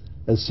Omaha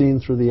as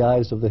seen through the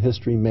eyes of the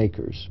history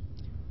makers.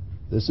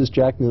 This is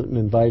Jack Newton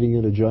inviting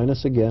you to join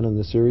us again in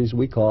the series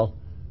we call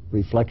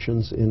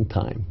Reflections in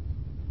Time.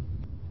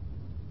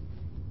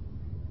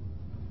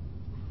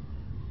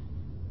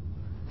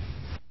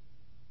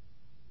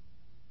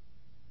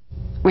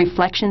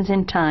 Reflections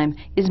in Time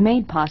is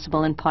made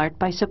possible in part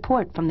by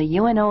support from the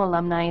UNO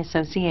Alumni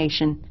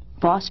Association,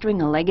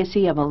 fostering a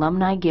legacy of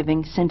alumni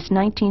giving since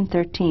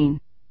 1913.